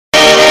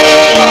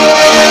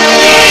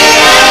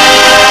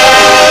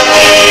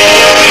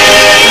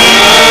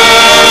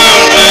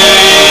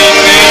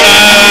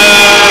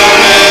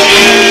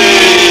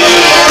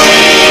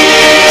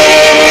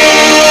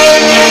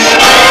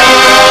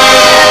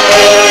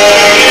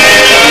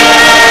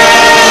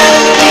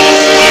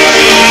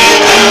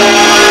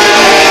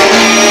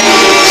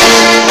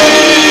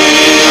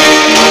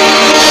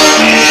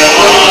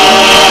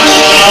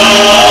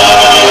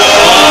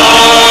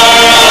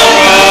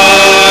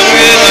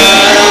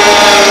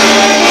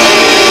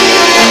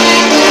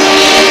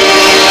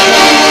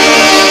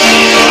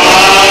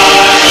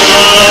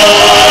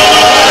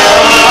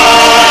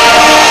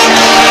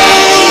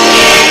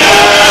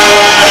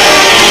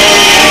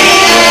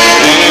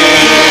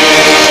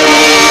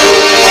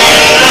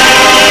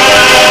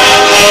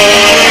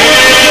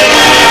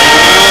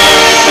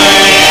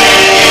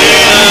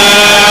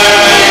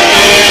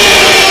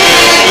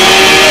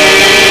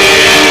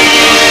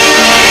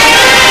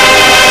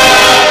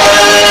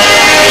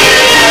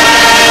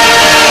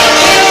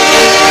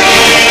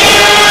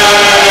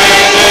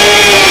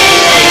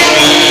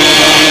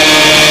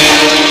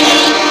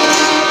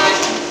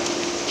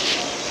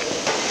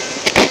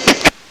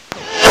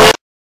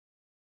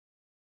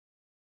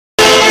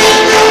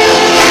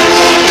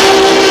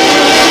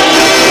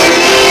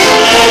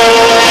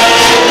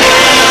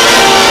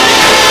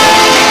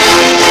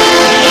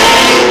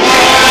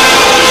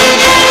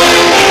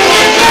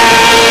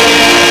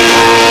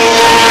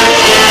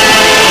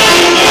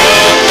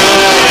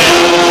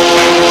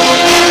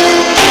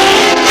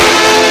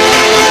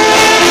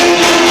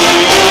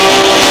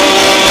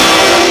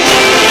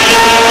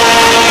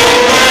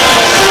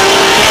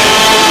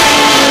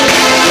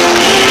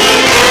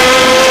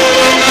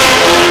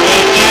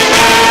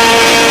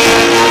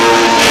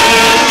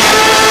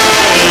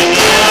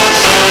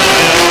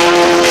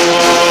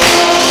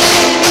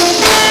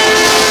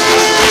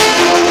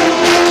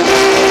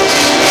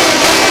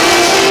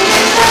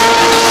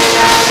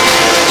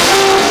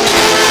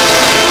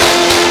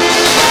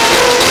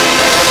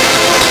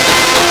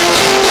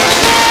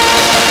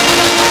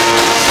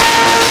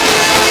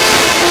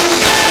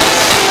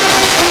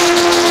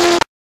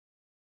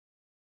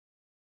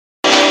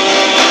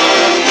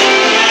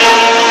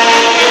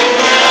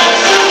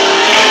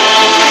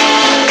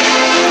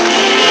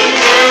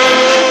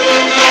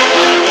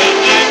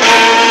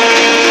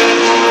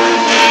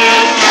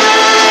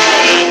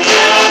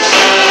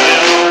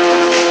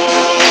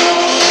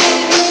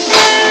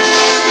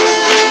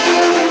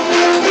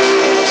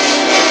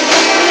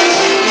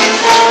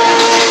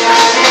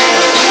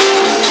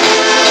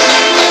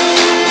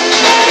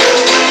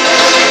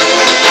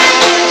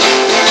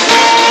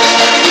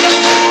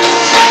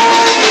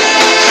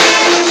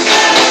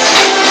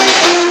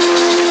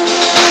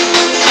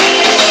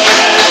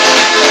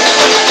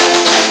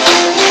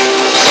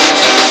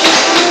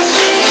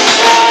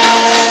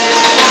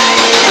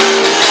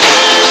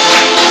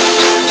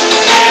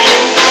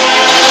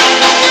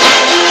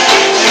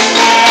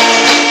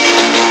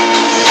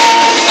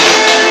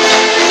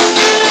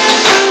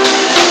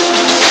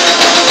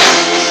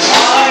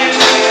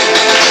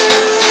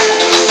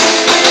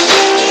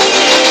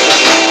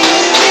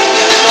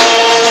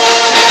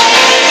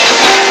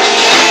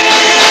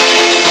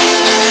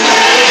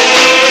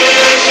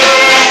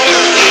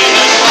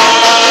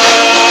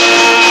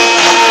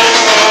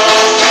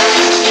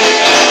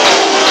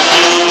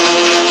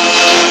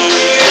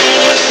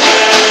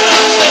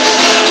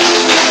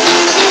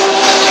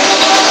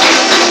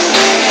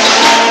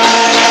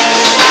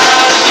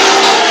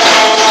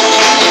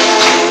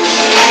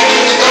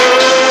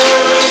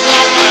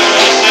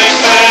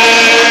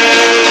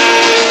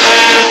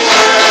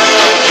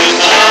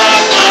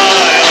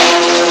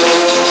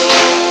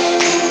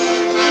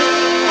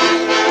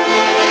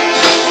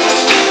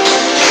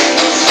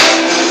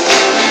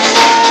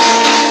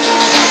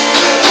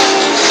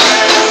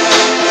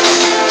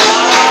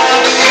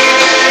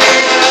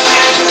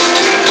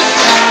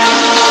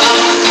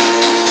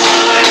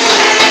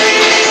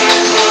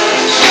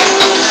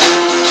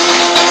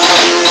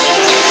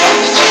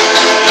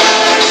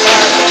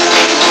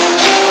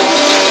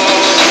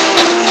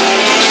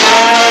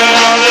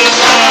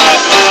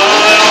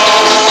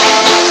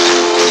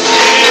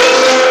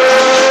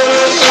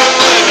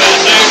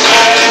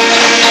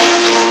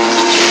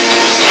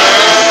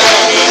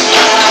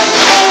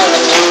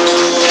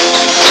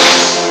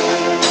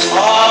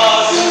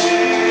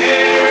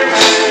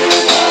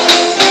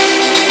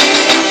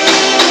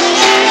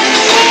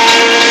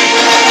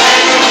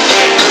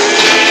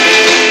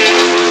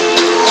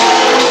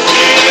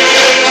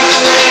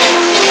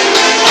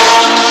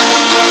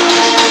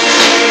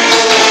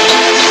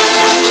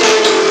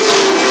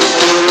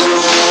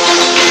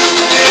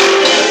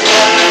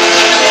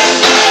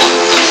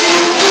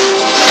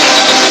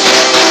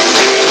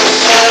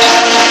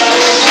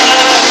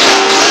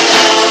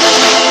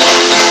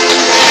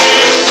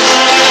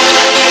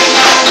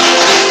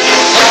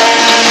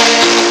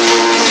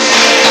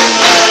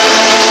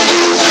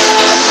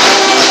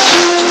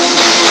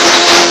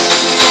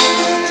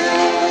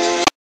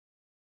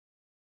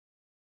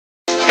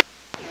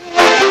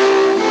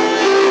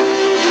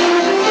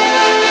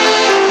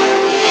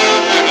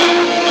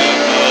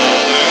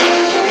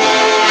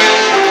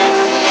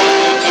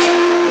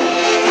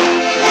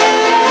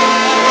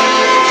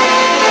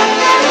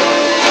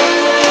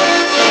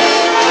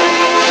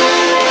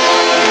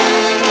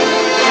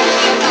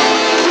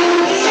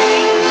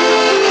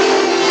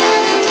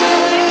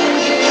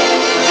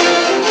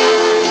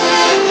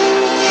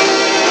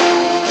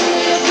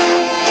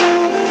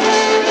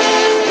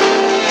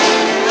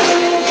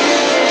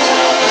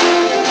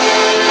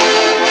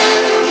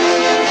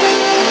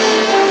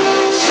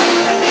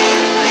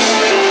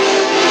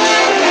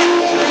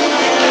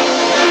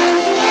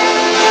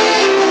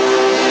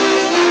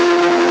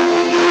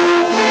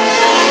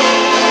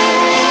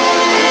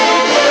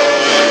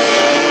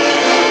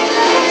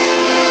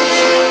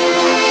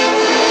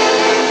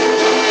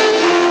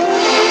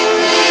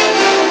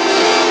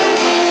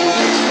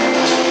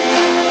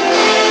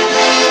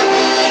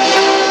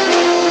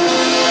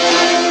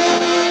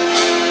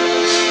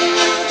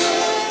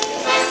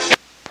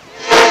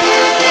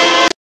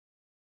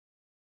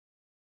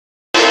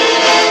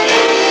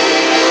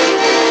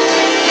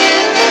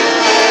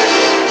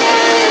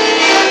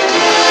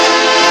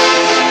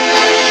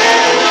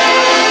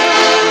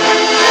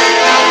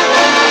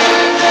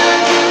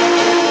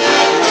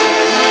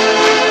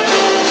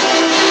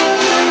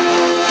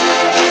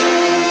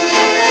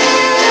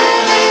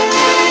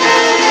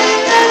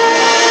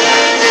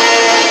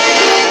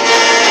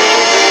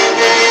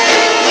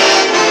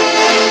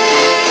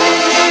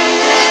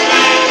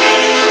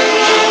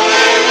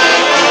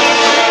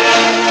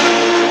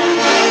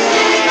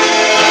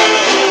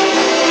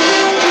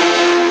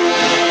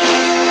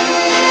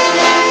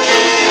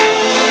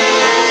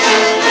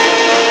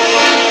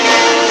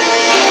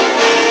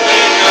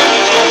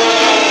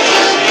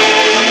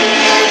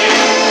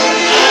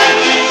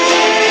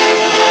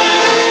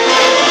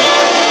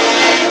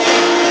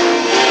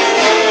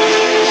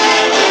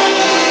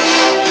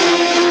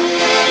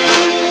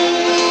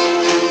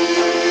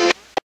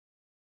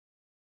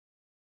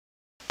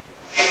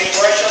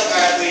worship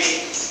as we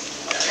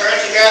turn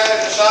together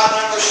to Psalm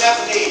number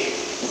 17.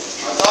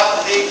 I thought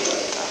that these would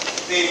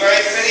be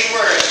very fitting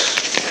words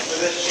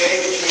for this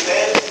day which we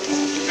live.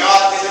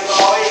 God be the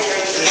glory,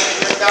 great things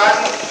you have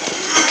done.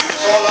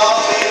 So long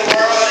be the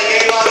world that he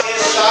gave on his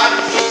Son,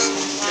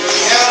 who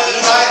held his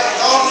life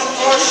atonement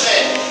for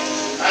sin,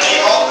 and he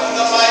opened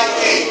the life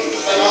gate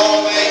that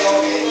all may go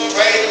in.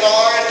 Praise the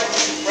Lord,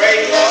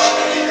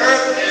 and the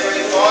earth and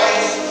every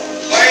voice.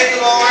 Praise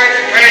the Lord,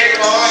 and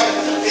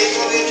the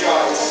people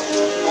rejoice.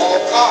 Oh,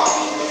 come,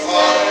 the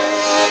Father,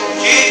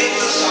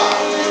 Jesus the Son,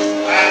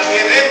 and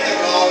give him the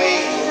glory,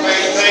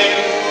 great things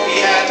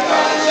he has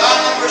done. Psalm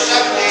number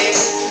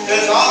 17, let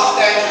us all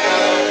stand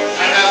together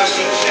and have a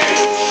seat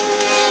singing.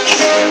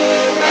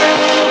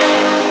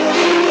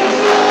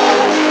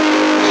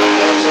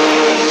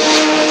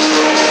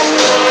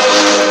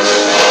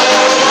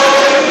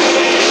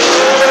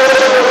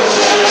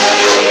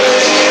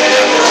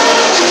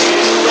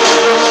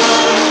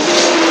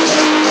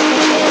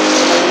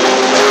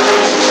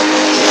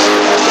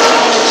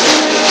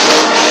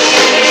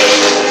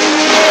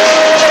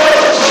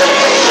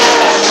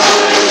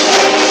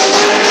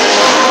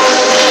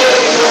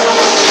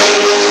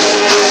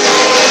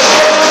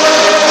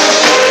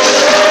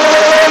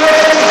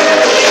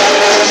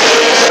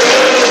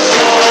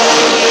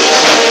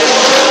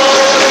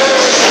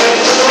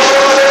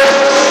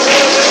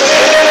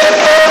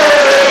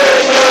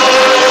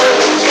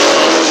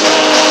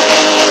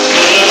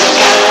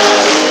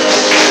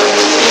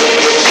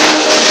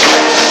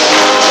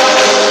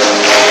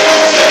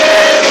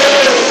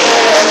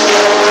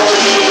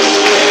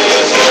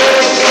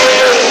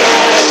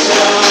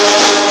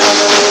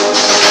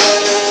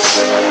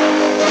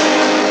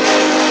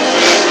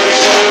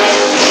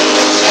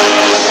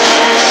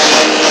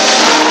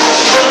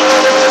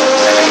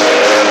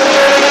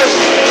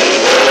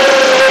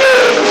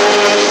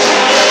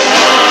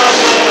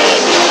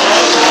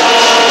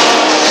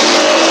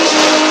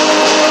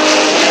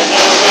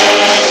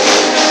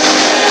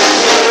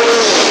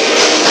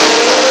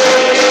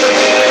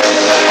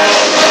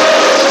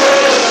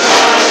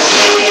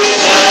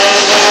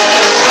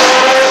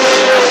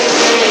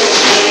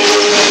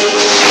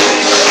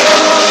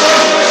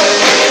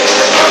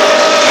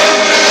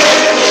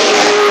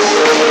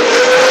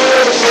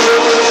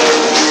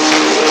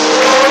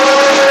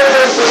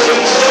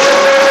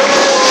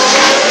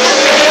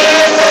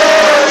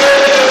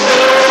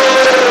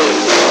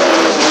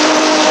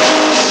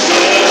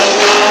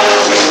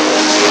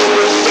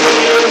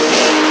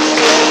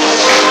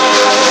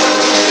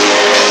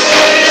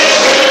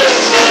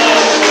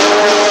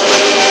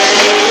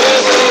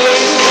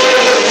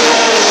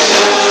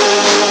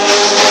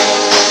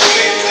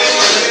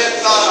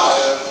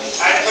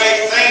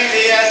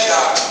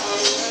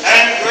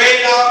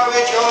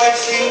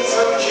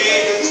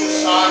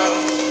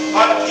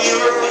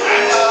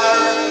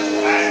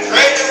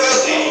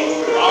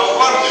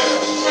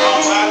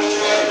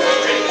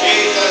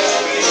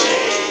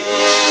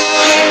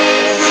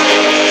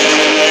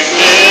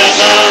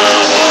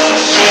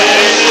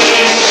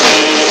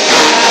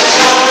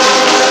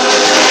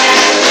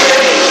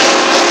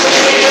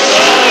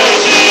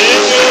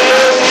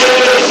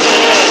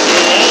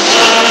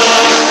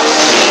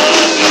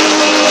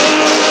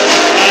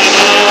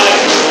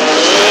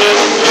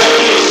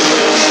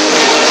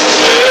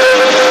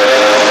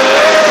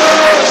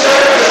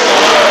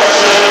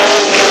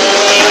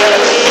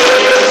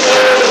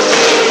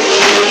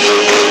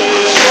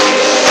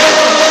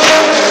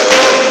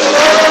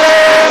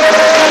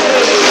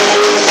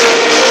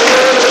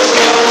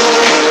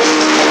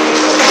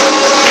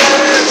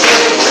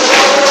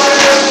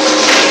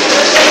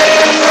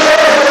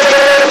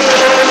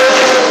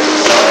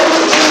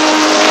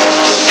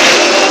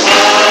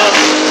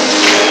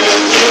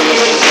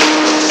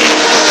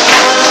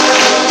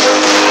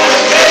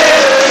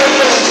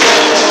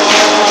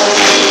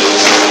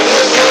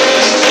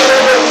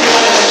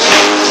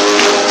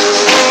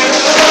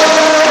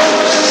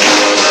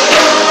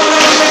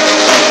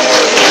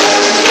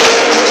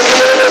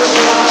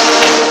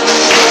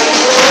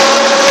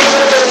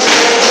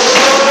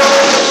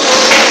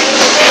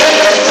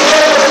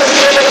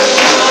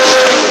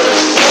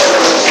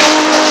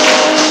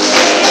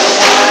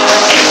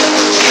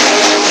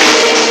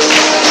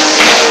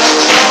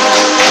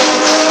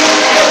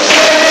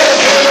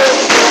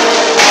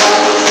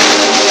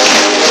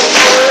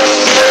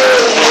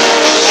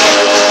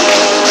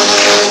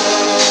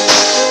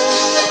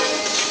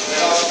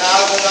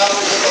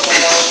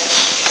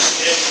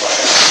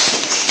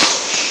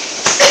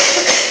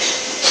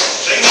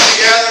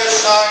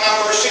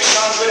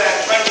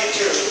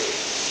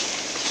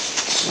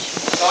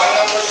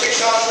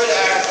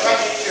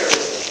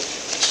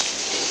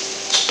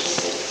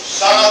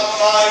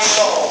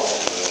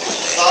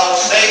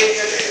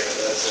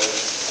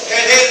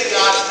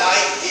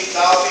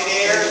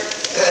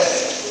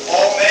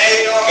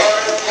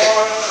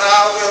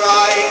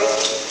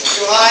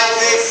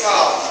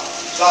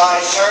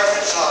 Thy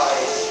servant's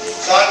eyes.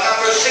 Psalm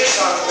number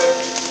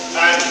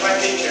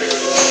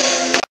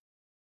 622.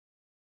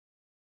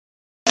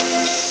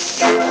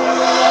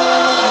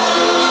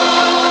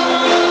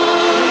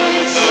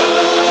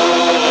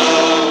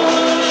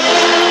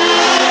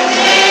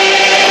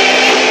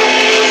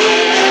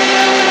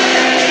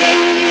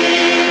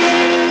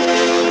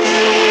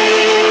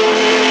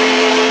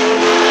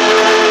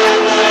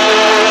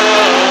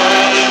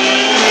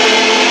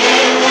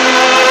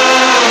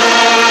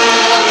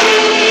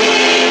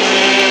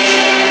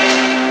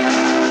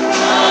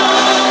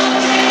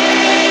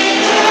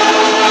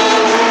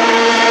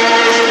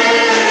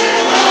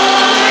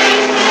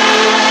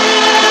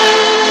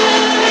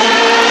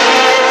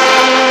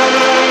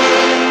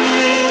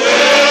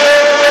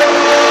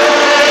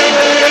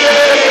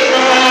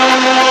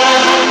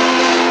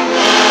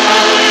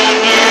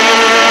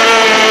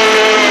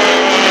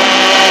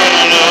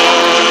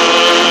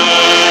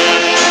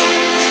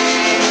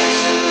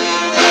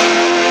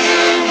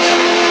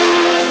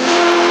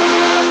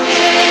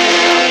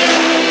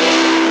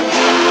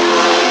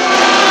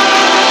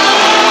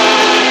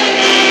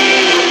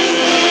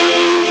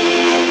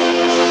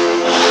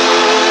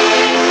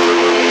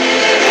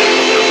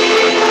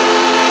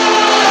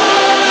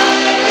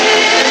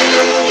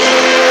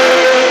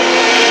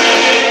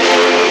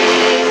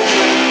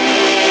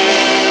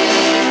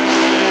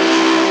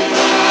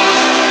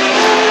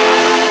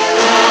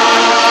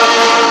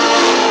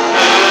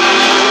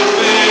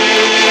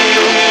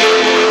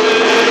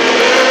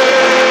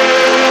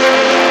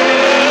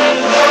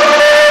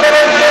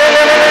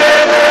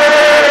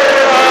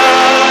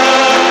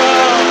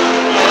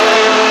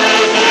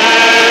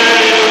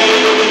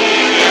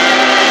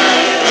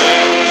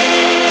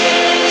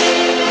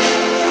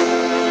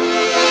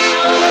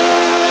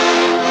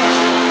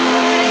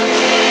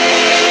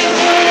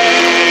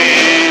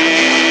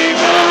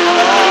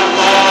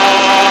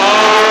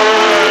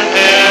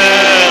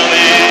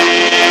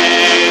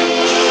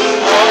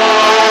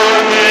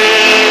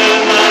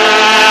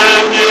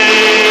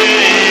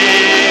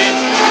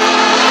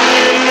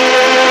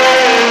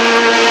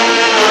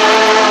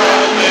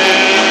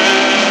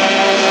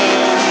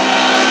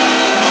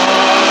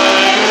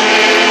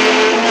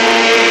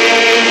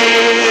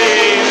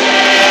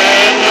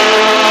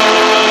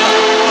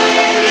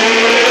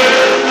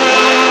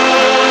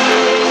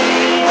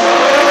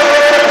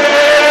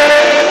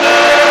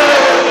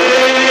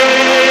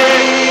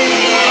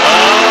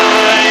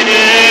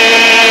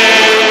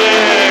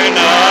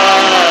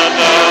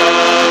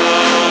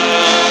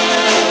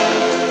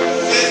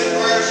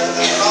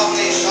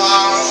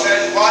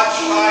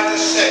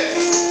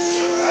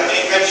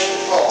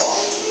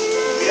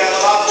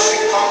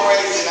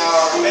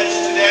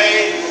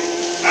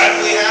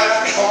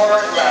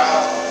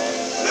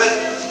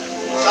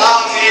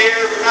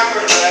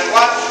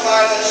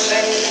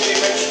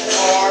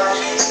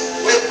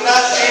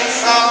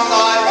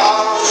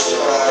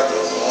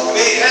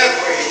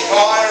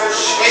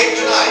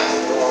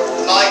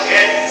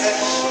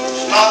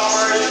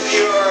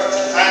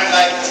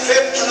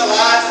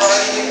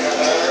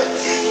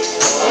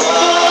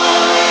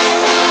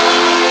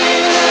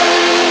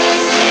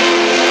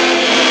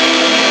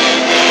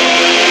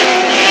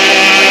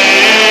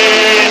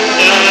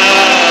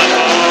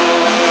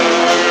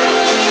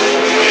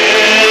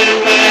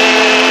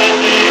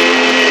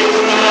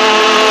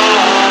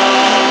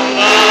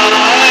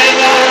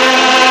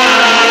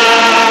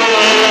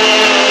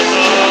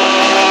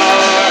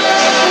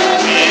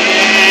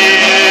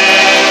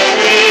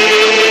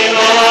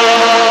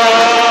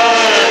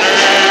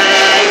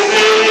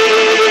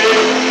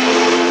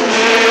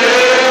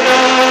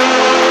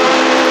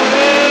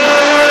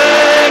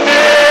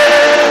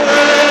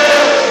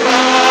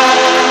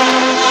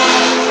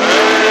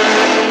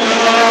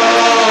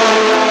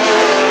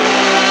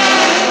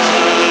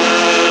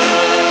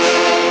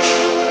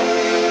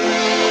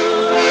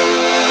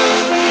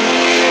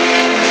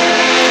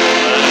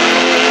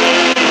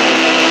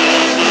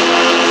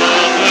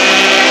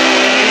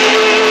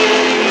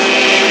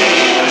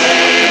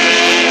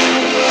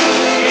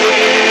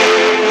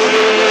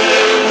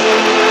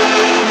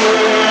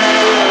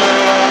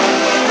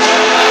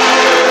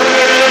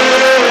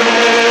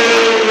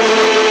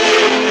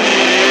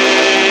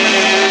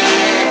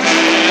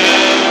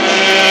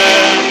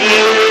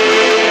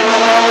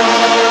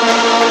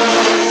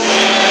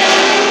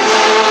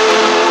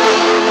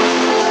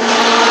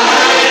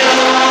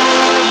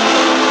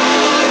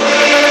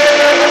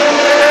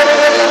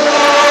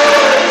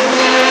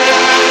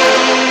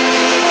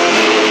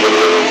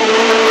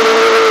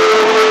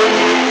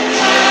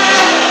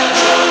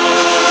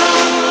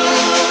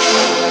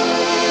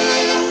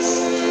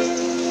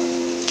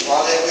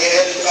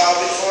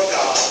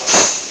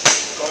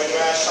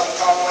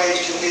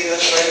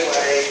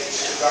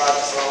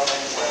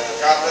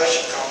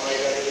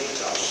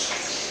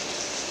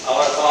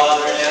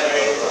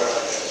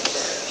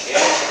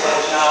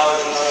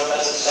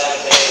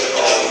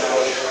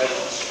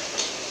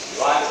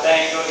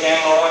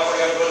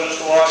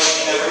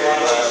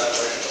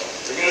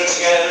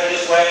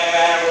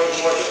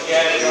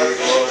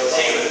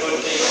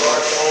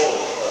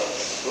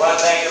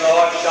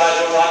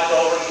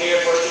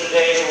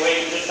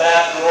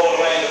 Fast and roll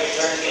away and we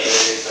turn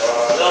these.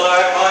 The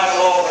Lord,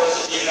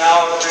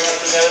 bring us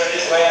together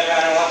this way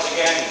again once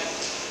again.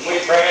 And we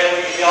pray that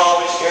we can be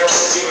always careful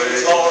to give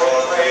you glory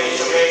and praise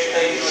for the great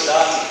things you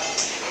have done.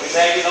 We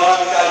thank you, Lord,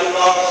 because you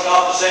love us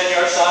enough to send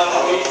your Son to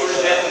be for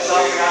his death and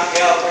suffering on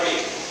Calvary.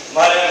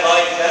 Might have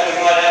life that we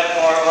might have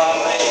more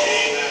abundantly.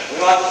 We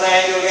want to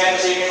thank you again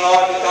this evening,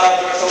 Lord, because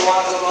you are so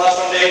wonderful to us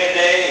from day to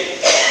day.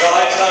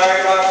 Guide and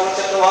direct our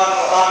footsteps along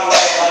the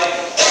way of life.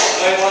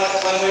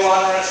 When we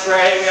wander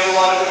astray, we ever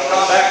want to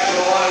come back to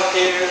the one who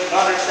hears and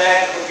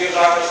understands and forgives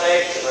our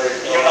mistakes.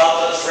 And you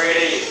love us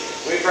freely.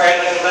 We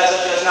pray that you bless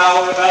us just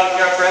now we're about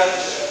in your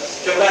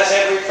presence. To bless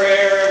every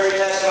prayer, every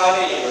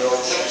testimony,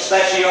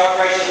 especially your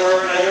precious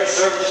word and your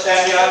servant to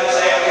stand behind the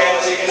same again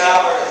this evening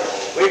hour.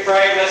 We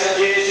pray, blessed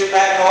Jesus, you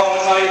back home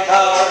in mighty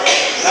power.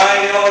 Now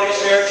the Holy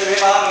Spirit to be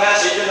on the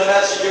message and the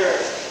messenger.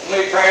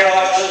 And we pray,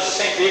 Lord, to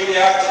sink deep in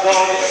the hearts of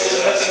those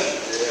who listen.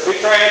 We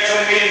pray to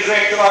meet and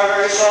drink to our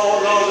very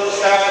soul, those who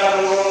stand on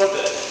the road,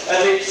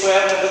 at least to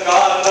heaven to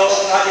God, and those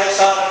who not yet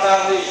saw and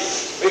found thee.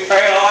 We pray,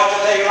 Lord, to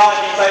take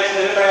lodging place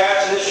in their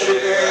hearts, and this should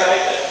be very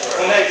night,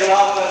 when they shall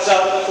offer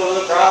themselves at the foot of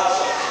the cross.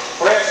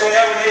 For if we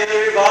ever need the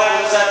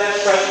revivals at this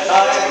present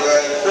time,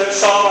 there's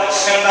so much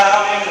sin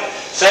down in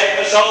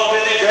Satan, the soul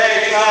busy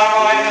dragging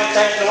our mind and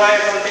attention away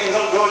from things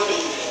of good,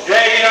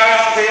 dragging our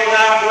young people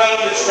down to well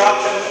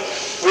destruction.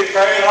 We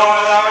pray,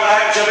 Lord, that our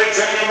lives shall be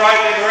trimmed and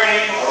brightly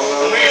burning,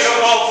 and we shall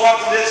go forth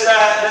from this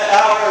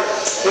hour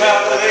to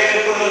have the lady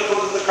from the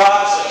foot of the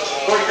cross.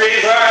 For it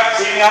grieves our hearts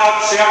even out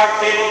to see our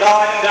people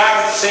dying and down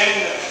in sin.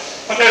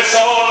 When their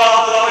soul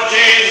loves the Lord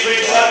Jesus, we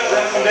bless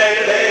them from day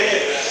to day.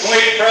 And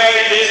we pray,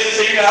 Jesus,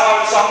 even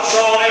now, some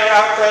soul near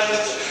our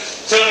presence,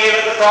 still kneel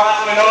at the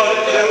cross, and we know that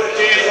to do with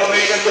Jesus will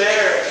meet them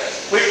there.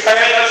 We pray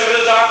that you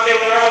visit our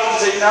people in their own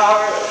this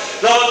hour.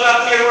 Those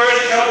that hear words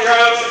that come to your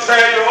house, we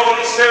pray your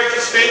Holy Spirit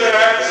to speak their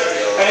hearts.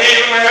 And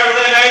even wherever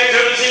they may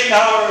do this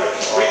hour,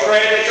 we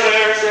pray that you'll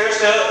hear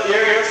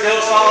your still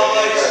small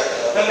voice,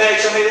 and they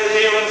shall need to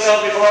heal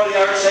themselves before the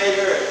our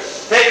Savior.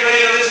 Take the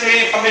lead of this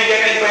meeting from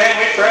beginning to end,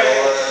 we pray.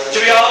 To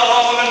be all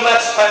home and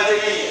blessed by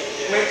thee.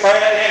 And we pray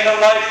at the end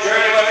of life's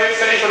journey when we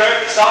finish with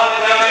earth started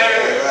down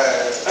here.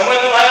 And when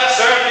the last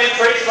sermon is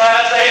preached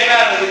last,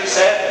 amen, as we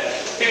said.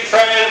 We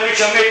pray that we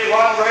shall meet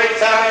one great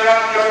family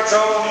around your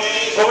throne,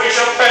 but we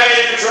shall pray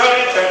to throughout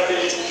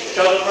eternity.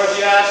 Till the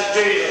mercy of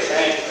Jesus'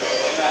 name.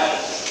 Amen.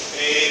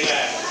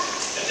 Amen.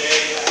 And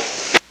amen.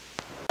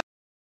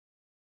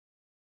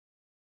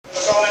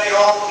 So many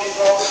homes have been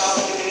broken up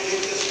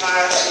in this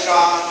time to be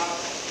gone.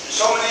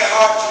 So many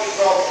hearts have been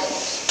broken.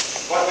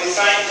 But we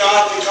thank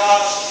God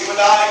because you and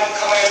I can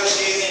come here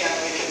this evening and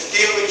we can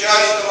still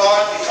rejoice in the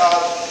Lord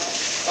because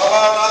somehow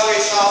or another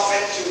we saw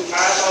fit to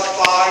pass us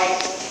by.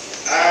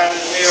 And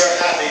we are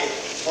happy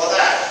for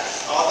that.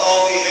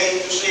 Although we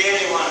hate to see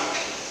anyone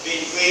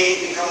being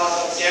grieved because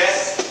of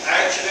death,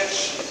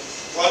 accidents,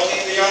 one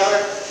thing or the other,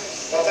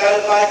 but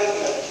that is life,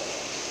 isn't it?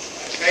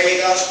 It's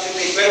made us to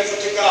be grateful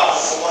to God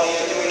for what He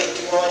is doing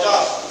towards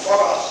us, for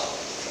us,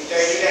 from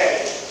day to day.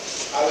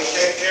 How we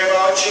take care of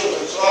our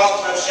children. So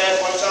often I've said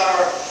once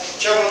our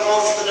children go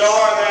through the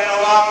door, then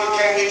no longer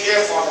can we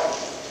care for them.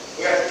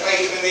 We have to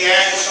place them in the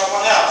hands of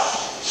someone else.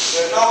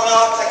 There's no one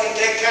else that can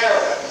take care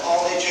of them,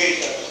 only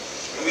Jesus.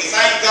 And we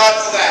thank God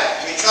for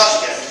that. We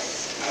trust Him.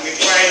 And we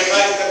pray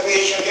that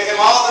we shall give Him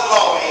all the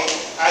glory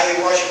as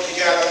we worship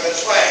together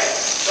this way.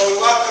 So we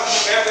welcome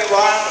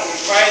everyone and we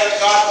pray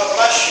that God will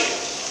bless you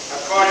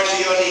according to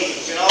your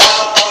needs. You know, I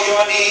don't know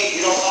your need,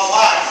 you don't know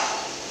mine.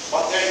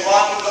 But there's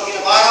one looking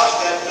about us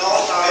that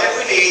knows our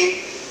every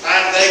need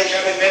and they can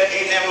be met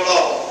in Him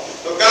alone.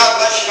 So God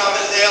bless you. Now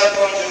Ms. Dale is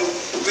going to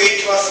read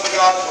to us from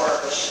God's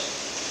words.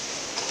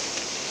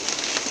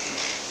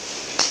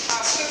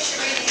 Our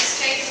scripture reading is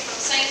taken from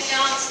St.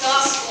 John's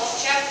Gospel,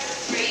 chapter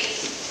 3,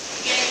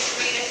 beginning to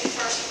read at the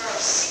first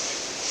verse.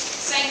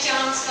 St.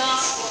 John's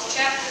Gospel,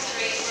 chapter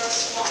 3,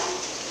 verse 1.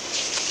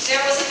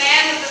 There was a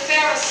man of the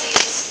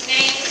Pharisees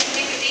named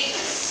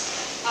Nicodemus,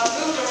 a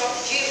ruler of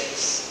the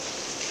Jews.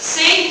 The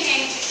same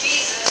came to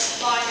Jesus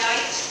by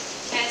night,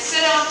 and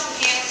said unto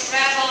him,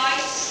 Rabbi,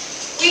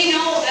 we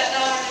know that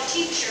thou art a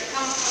teacher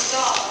come from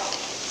God,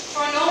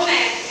 for no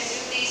man can do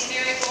these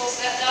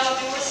miracles that thou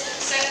doest,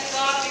 except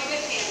God be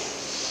with him.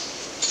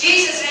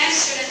 Jesus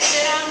answered and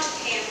said unto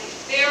him,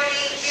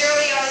 Verily,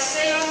 verily, I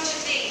say unto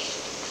thee,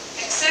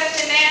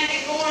 except a man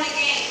be born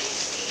again,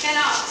 he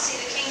cannot see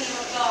the kingdom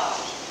of God.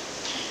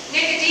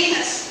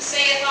 Nicodemus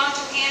saith unto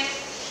him,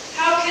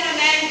 How can a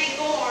man be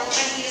born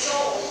when he is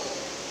old?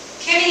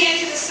 Can he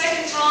enter the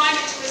second time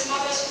into his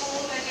mother's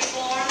womb and be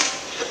born?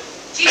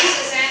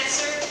 Jesus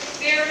answered,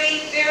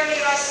 Verily, verily,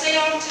 I say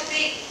unto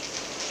thee,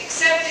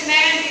 except a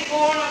man be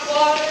born of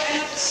water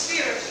and of the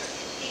Spirit,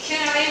 he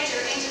cannot enter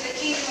into the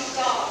kingdom of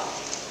God.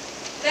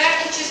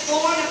 That which is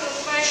born of the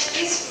flesh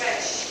is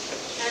flesh,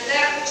 and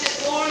that which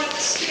is born of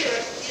the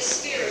Spirit is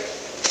spirit.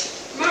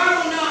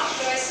 Marvel not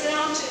that I said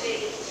unto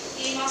thee,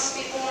 ye must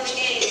be born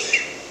again.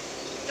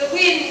 The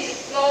wind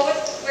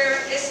bloweth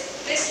where it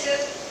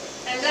listeth,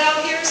 and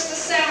thou hearest the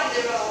sound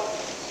thereof,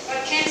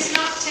 but canst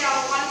not tell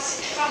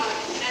whence it cometh,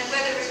 and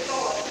whither it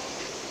goeth.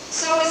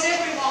 So is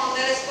everyone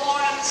that is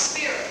born of the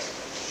Spirit.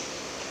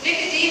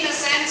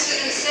 Nicodemus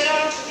answered and said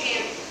unto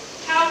him,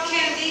 How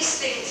can these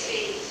things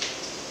be?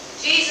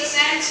 Jesus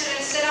answered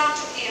and said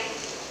unto him,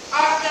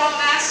 Art thou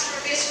master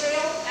of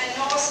Israel, and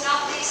knowest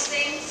not these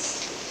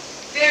things?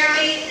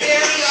 Verily,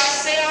 verily, I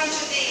say unto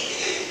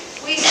thee,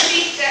 we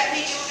speak that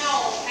we do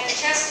know, and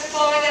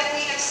testify that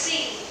we have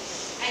seen,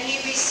 and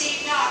ye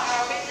receive not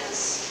our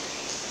witness.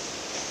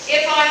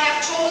 If I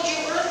have told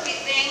you earthly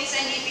things,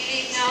 and ye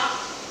believe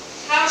not,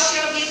 how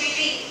shall ye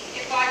believe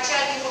if I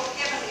tell you of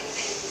heavenly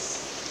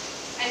things?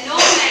 And no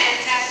man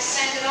hath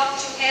ascended up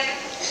to heaven,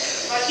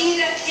 but he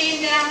that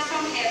came down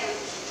from heaven,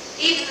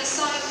 even the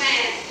Son of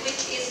Man,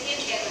 which is in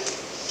heaven.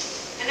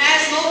 And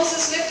as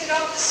Moses lifted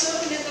up the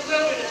serpent in the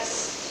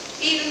wilderness,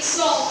 even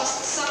so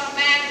must the Son of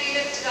Man be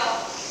lifted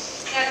up,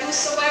 that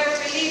whosoever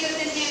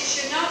believeth in him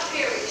should not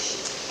perish,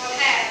 but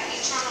have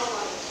eternal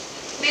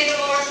life. May the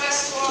Lord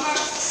bless to our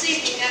hearts this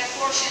evening that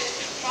portion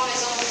from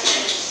his own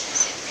word.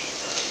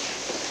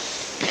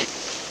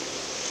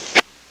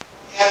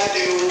 We have to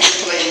do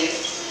believe,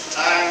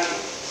 and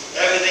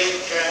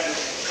everything can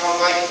come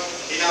right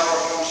in our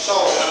own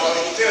soul, in our own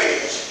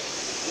experience.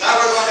 Now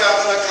we're going to have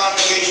another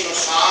congregational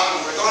song,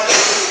 and we're going to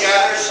do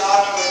together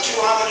Psalm number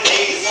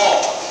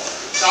 284.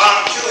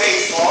 Psalm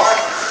 284.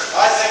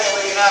 I think that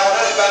we can have a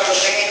little better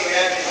singing. We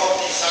have the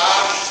opening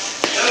psalm,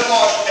 a little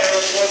more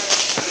spiritual,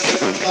 and a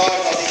little bit more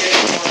of the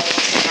beginning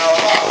in our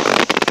hearts.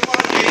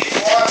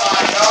 284,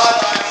 my God,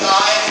 I am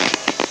thine,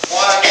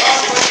 what a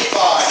comfort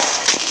divine,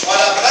 what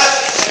a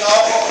blessing to know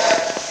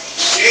that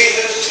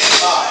Jesus is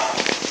mine.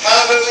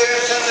 Hallelujah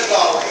to the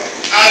glory.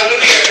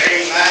 Hallelujah,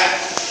 amen.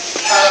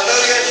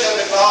 Hallelujah to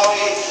the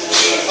glory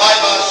to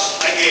revive us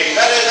again.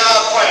 That is our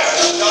prayer,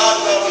 that God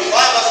will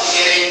revive us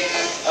again.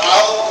 And I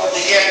hope once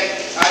again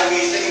as we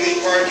sing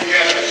this word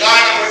together. Psalm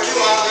number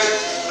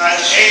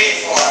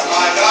 284.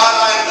 My God,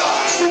 I am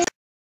thine.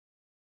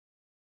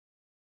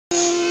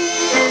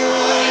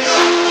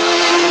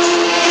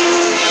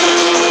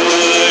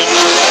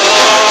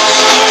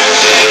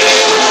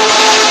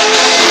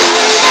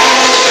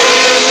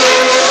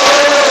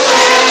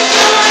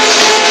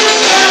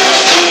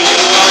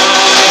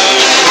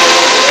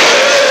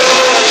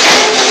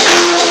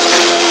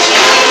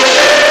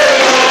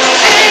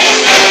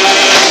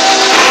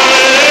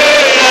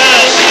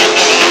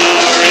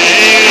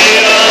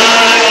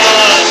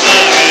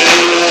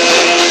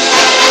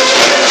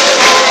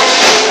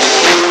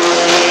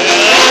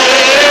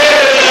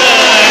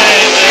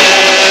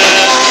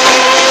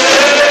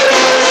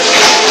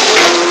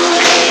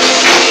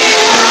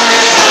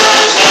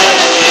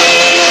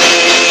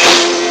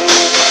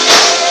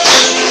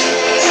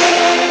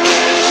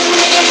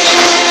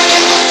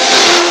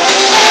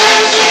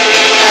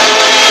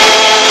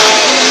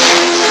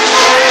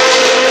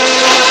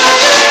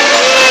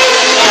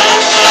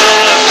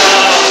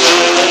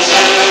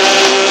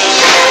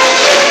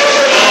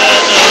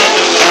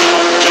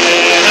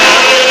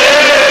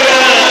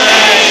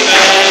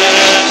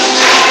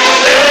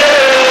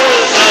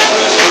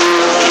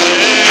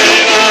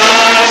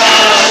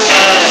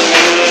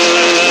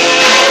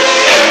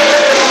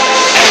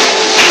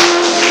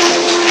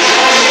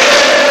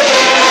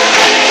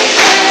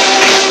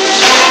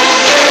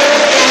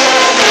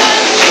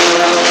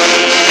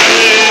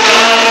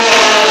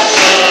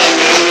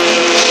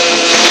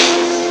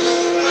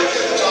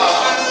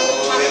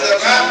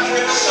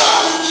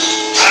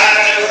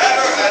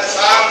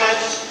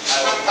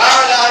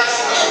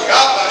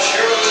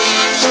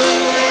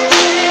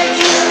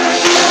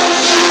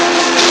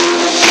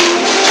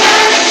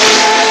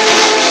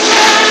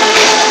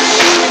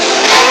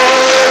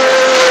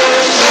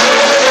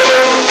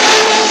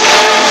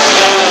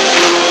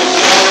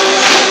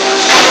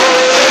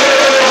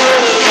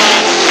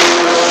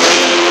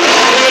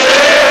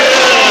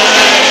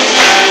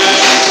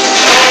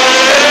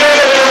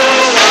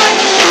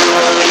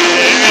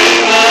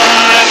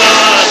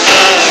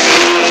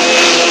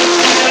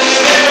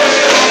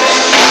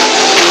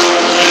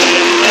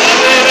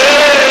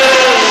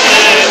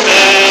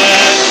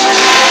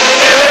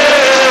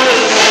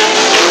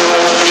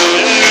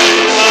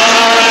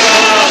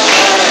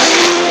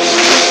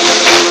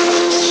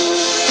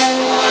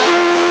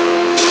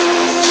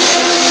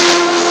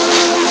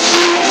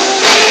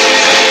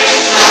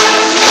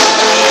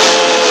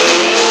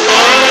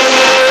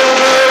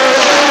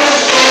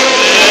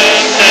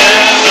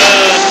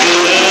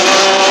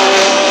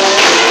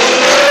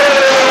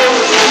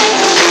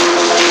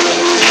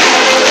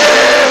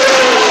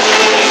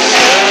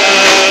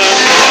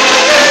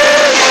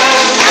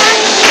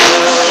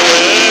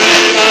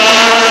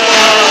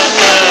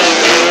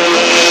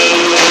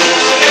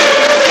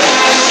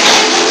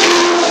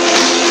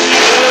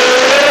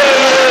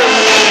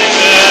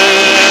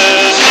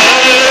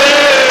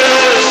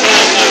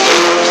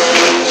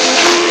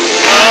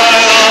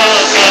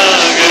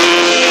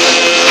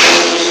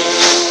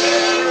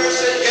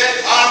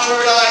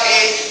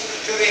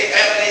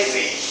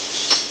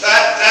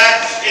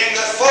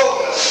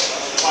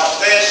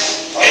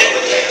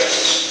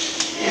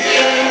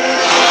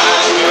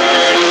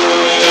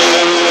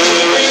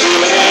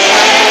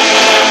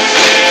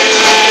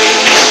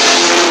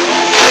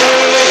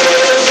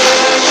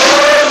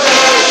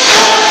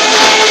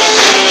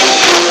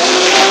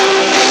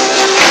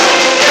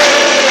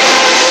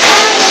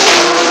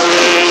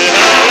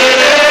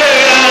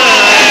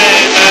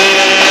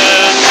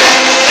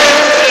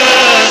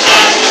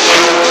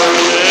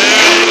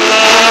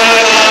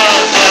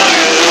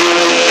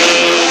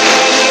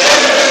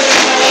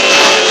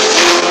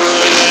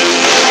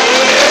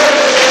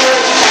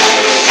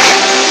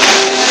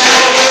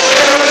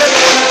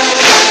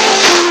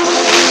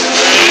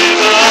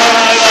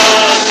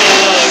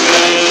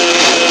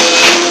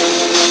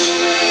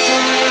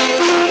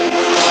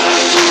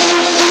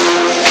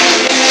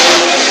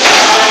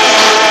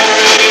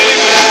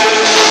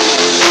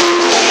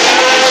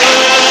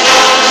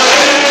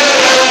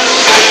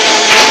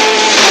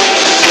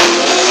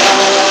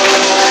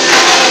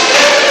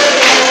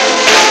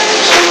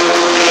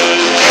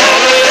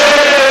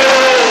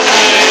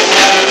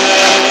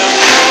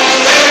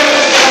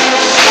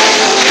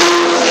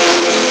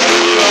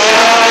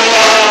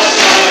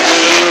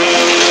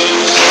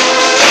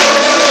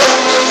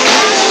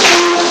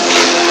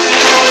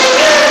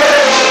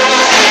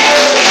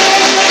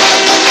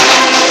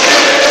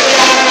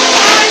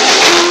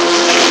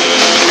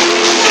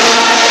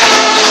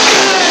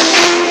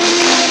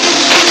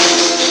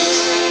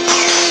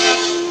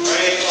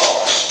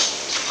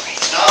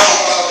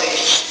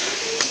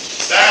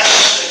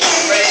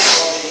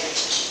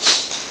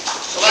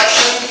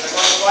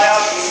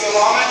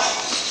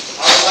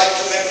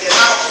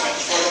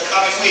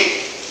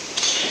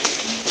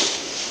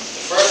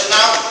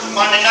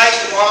 Monday night,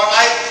 tomorrow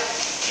night,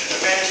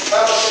 the Men's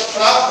Fellowship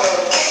Club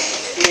will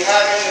be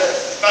having a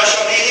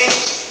special meeting,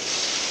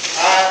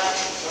 and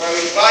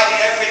we're inviting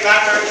every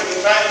member to be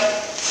present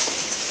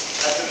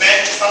at the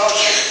Men's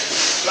Fellowship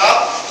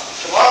Club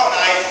tomorrow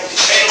night at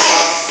 8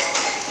 o'clock.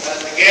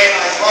 And again,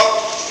 I hope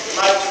we'd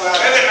like to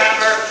have every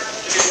member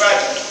to be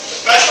present. It's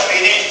a special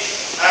meeting,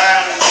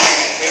 and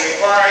we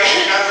require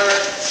each member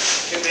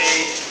to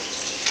be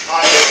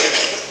on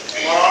duty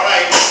tomorrow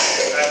night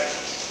at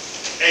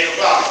 8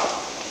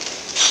 o'clock.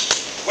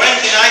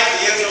 Wednesday night,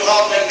 the usual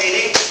opening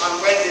meeting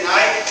on Wednesday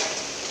night.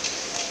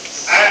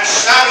 And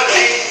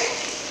Saturday,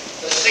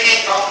 the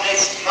singing company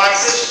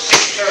practice,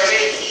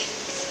 6:30,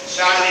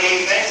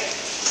 Saturday evening.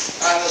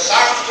 And the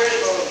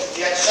songsters will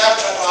be at 7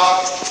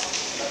 o'clock.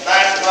 The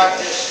band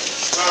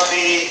practice will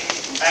be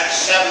at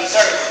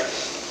 7:30.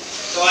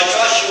 So I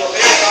trust you will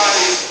be on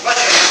the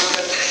blessing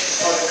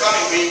for the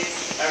coming week.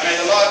 And may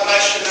the Lord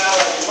bless you now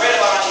and wait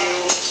upon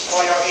you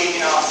for your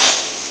evening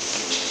offering.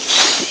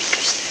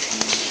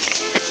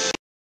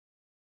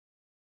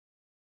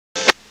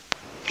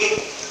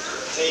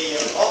 The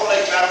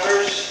Oblate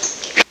members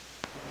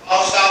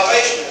of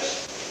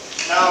Salvationists.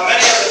 Now,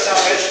 many of the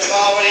Salvationists have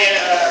already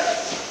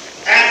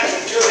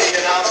answered to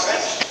the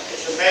announcement,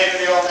 which was made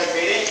in the Oblate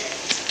meeting.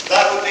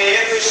 That would be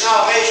every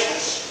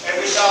Salvationist,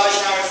 every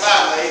Salvationary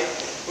family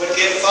would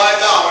give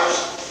 $5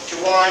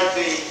 toward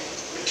the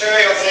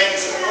material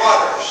things in the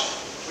quarters.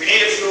 We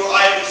need a few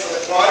items for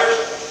the quarters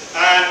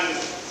and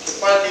to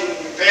put in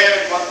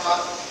repair and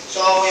whatnot. So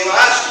we've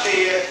asked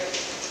the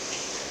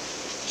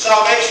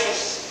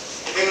Salvationists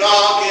we will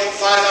all give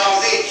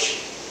 $5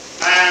 each,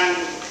 and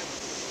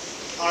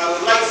I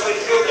would like for you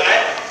to do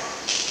that.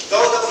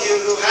 Those of you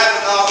who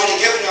haven't already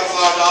given your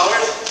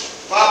 $5,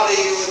 probably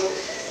you would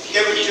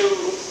give it to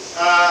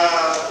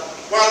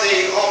one of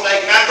the Home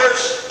Lake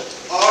members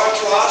or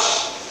to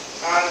us,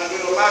 and we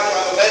will mark it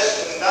on the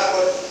list, and that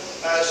would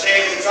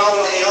save the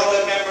trouble of the Home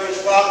Lake members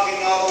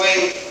walking all the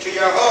way to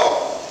your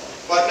home.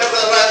 But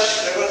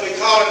nevertheless, they will be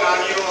calling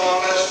on you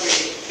unless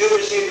we do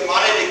receive the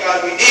money,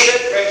 because we need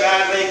it very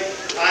badly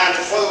and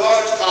for the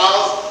Lord's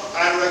cause,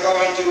 and we're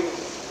going to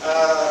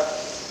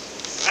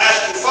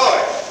ask you for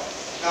it.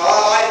 Now,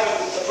 I've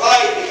been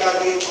surprised because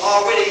we've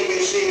already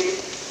received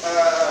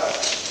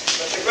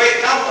such a great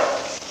number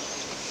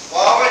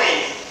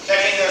already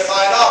taking their $5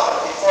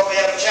 before we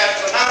have a chance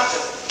to announce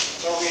it.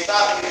 So we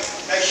thought we'd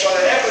make sure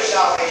that every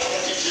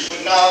Salvationist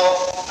would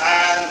know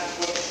and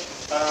would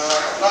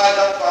line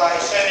up by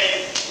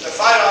sending the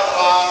 $5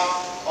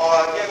 along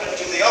or giving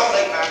it to the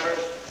Oblate members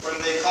when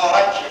they call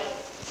at you.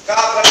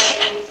 God bless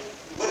you.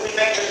 We wouldn't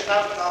make this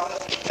announcement on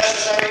this. It's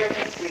necessary.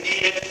 We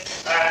need it,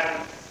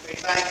 and we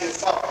thank you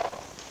for it.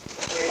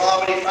 We've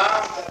already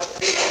found that the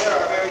people here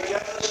are very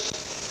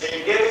generous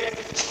in giving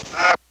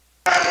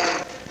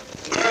and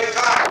very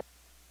kind.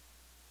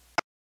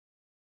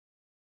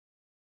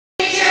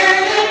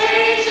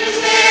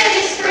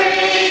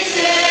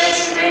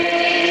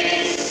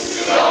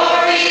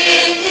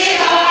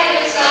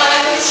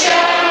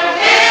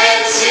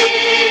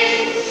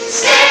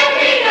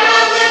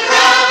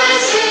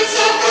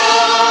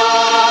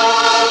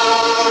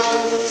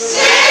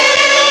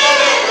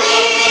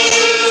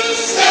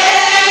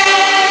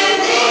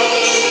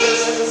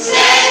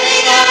 Stand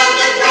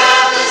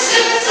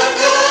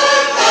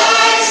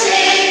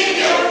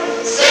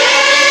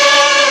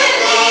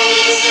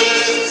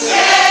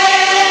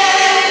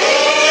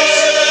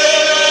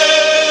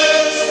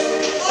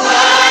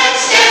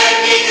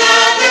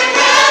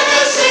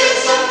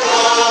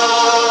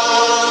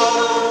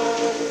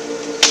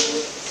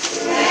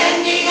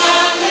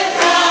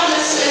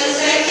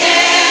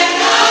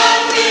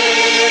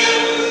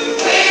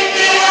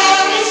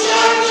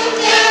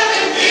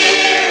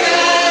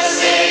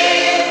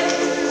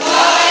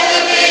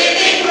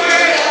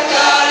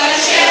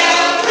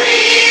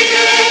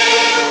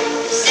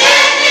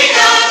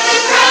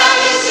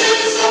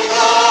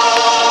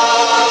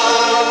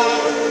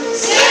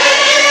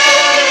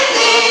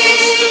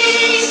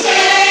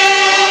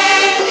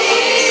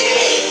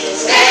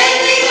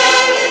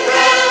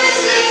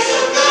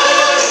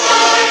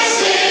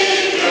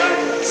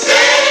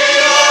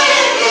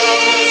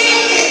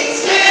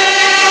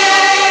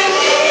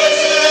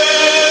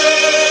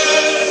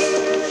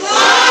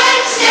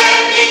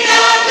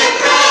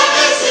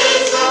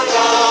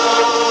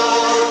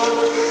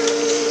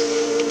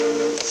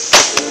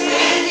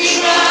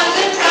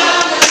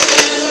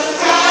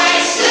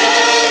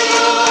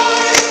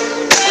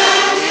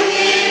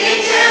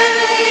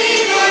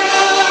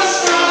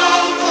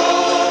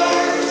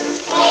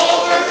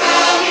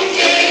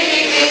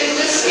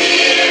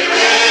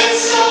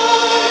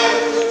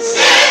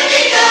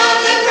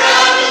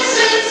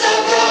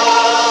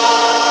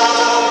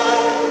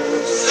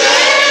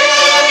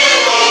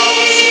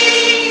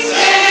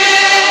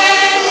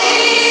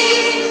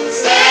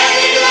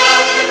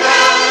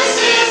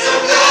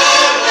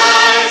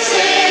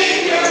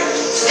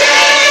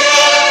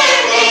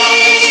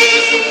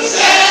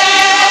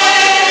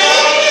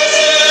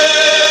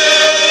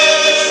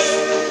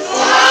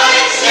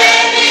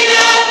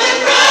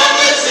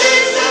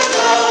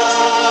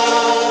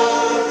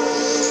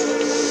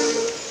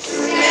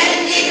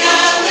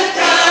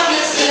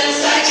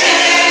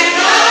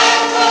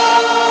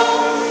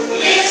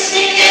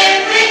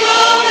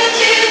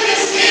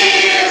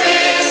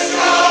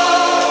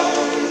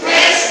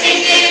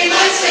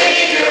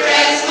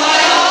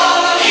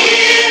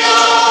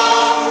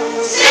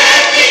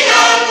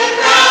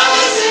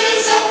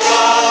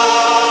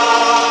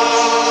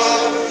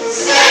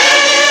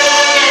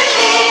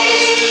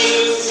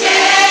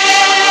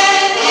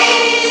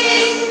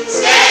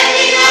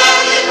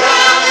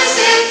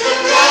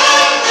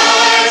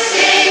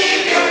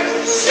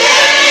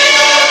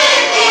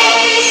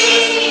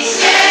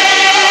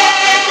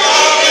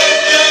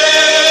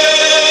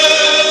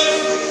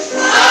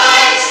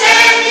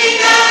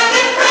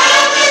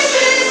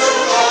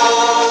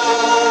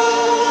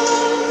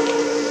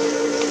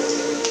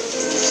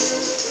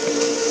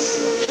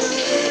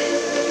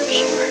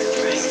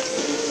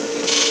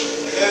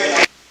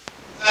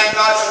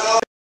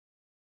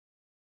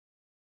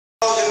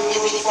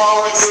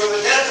forward to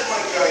the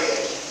testimony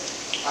period.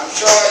 I'm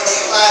sure in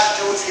the last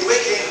 2 or 3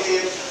 weekends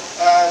we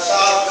saw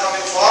them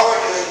coming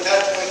forward during the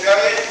testimony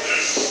period,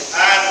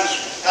 and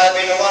has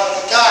been a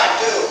wonderful time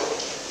too,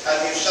 as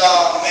we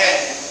saw men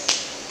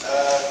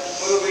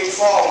moving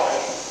forward,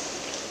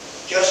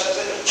 just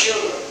as little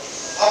children,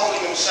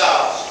 humbling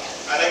themselves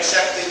and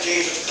accepting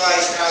Jesus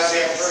Christ as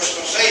their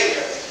personal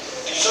Savior.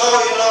 And so,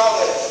 you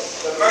know,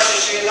 the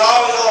mercy seat is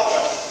always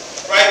open,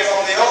 right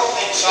from the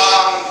opening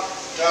song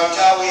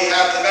until we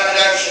have the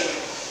benediction,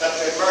 that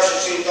the mercy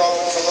seat is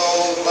open for those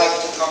who would like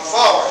to come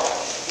forward.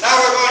 Now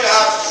we're going to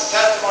have some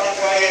testimony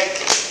period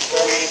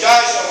where we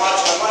enjoy so much.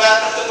 I'm going to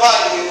ask the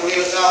body to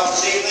lead us out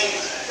this evening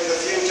with a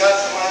few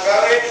testimony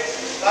period.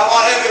 And I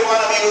want every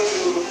one of you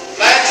to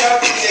blanch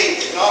out your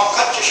teeth, you know,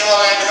 cut your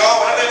shoreline,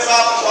 whatever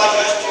problems was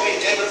yesterday,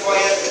 did before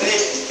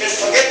yesterday, just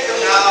forget them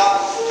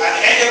now and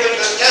enter into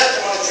the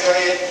testimony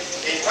period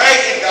in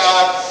praising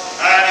God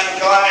and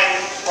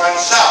enjoying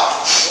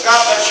oneself. So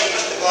God bless you,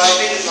 Mr. Blythe,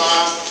 lead us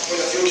on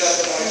with a few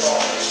testimony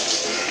points.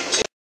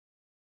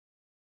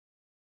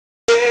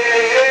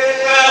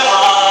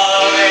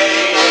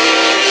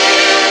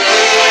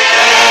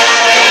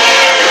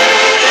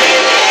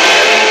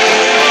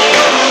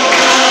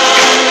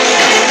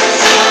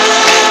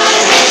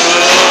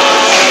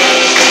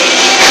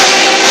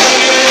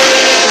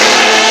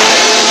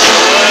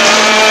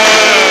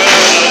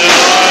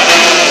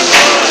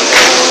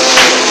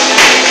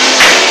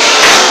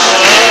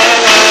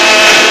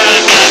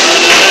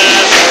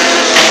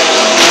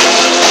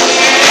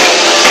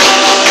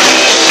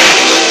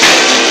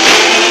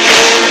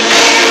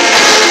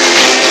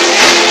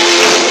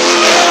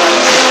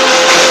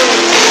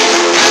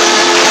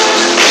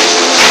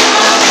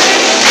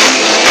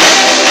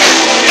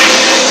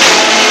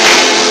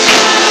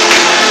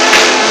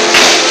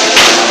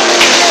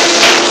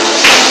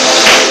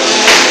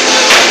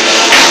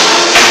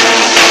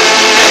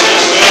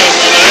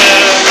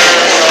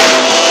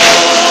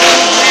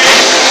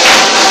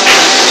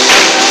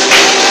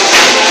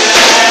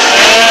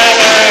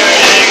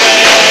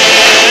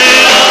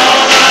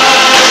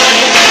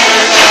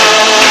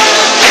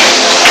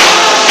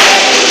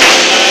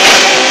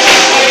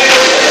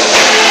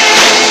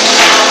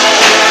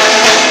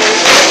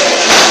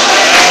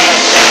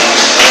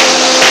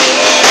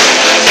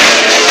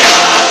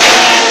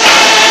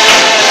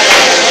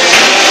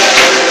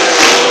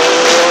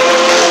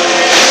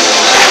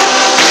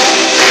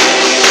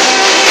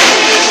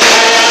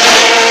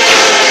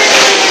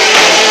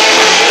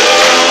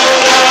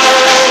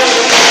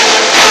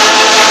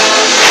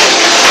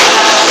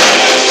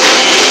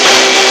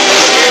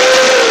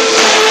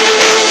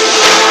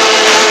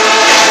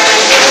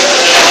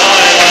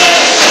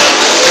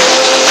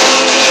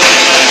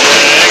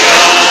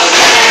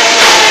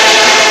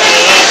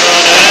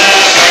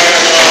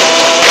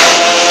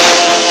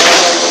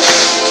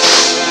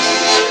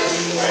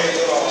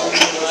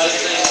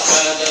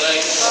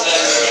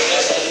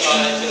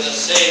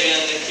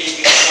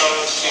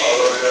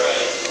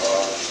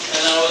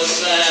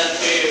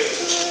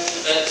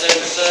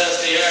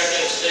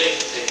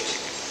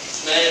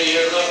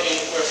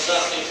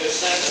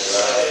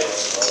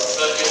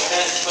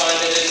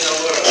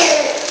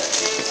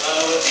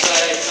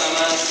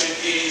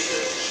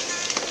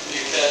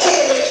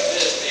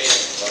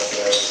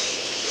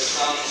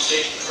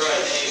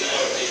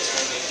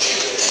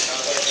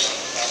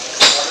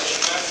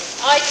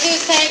 I too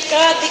thank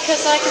God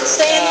because I can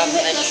stand in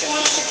witness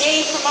once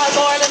again for my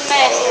Lord and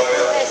Master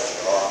who has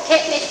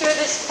kept me through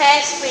this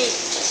past week.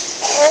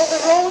 Oh,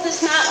 the road is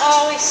not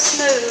always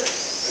smooth,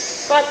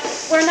 but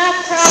we're not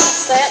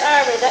promised that,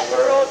 are we? That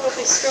the road will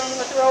be strewn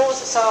with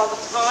roses all the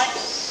time.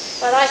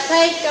 But I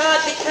thank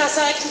God because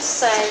I can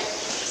say,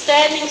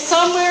 standing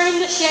somewhere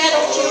in the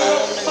shadows you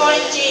will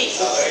find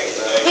Jesus.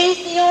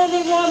 He's the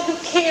only one who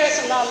cares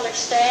and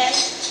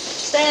understands.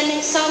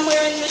 Standing somewhere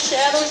in the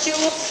shadows you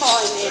will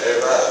find him,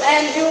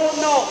 and you will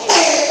know him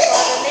by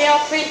the nail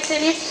prints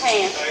in his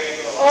hand.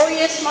 Oh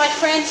yes, my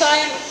friends,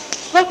 I am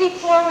looking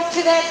forward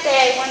to that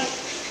day when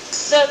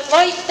the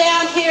life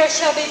down here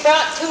shall be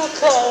brought to a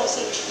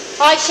close, and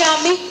I shall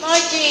meet my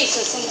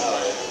Jesus and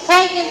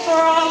thank him for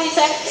all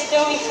he's actually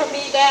doing for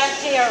me down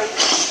here, and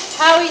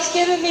how he's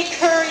given me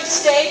courage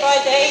day by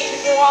day to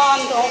go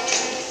on, though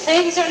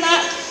things are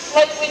not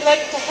like we'd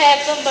like to have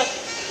them, but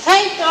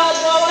thank God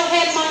while I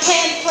had my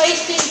hand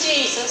placed in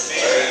Jesus,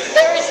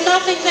 there is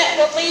nothing that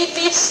will lead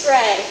me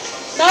astray,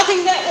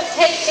 nothing that will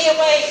take me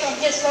away from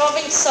his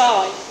loving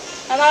side.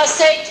 And I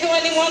say to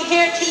anyone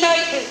here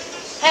tonight who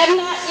have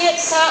not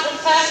yet sought and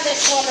found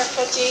this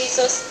wonderful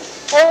Jesus,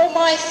 oh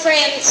my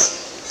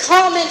friends,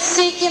 come and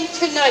seek him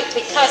tonight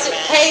because it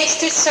pays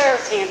to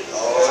serve him.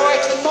 For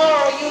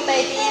tomorrow you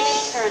may be in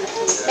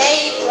eternity.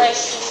 May he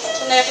bless you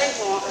each and every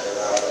one.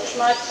 It's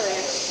my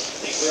prayer.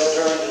 I think we'll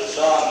turn to the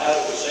song now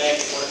that we sang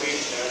before the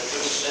meeting there.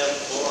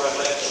 274,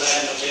 I've left the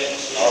land of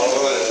Genesis.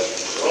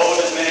 The road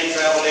that many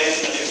traveled in,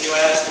 and if you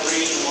ask the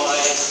reason why,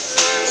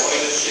 you're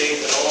going to see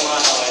that all my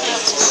life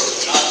this world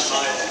is not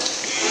my own.